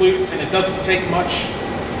between the flutes, and it doesn't take much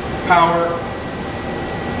power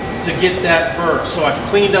to get that burr. So I've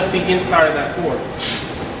cleaned up the inside of that board.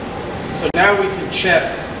 So now we can check.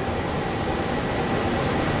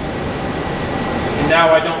 And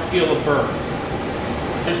now I don't feel a burr.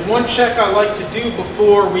 There's one check I like to do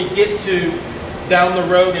before we get to down the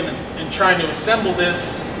road and trying to assemble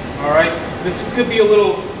this. All right, this could be a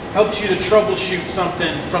little, helps you to troubleshoot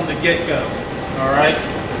something from the get-go. All right.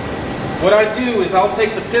 What I do is I'll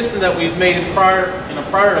take the piston that we've made in a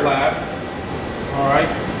prior lab, all right,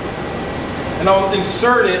 and I'll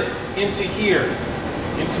insert it into here,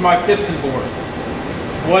 into my piston board.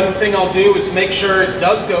 One thing I'll do is make sure it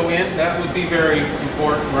does go in. That would be very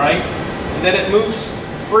important, right? And that it moves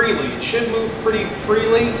freely. It should move pretty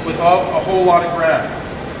freely without a whole lot of grab.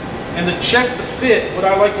 And to check the fit, what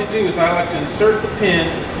I like to do is I like to insert the pin,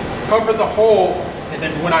 cover the hole, and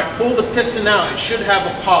then when I pull the piston out, it should have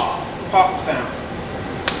a pop sound.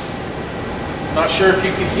 I'm not sure if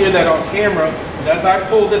you can hear that on camera, but as I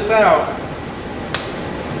pull this out,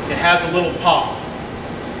 it has a little pop.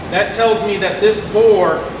 That tells me that this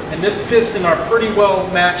bore and this piston are pretty well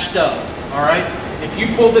matched up, all right? If you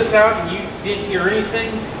pull this out and you didn't hear anything,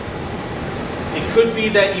 It could be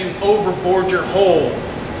that you overbored your hole,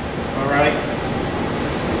 all right?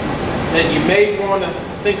 And you may want to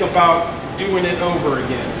think about doing it over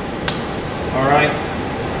again, all right?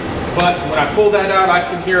 But when I pull that out, I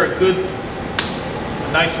can hear a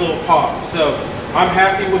nice little pop. So I'm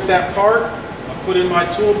happy with that part. I'll put it in my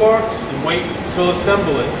toolbox and wait until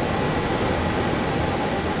assemble it.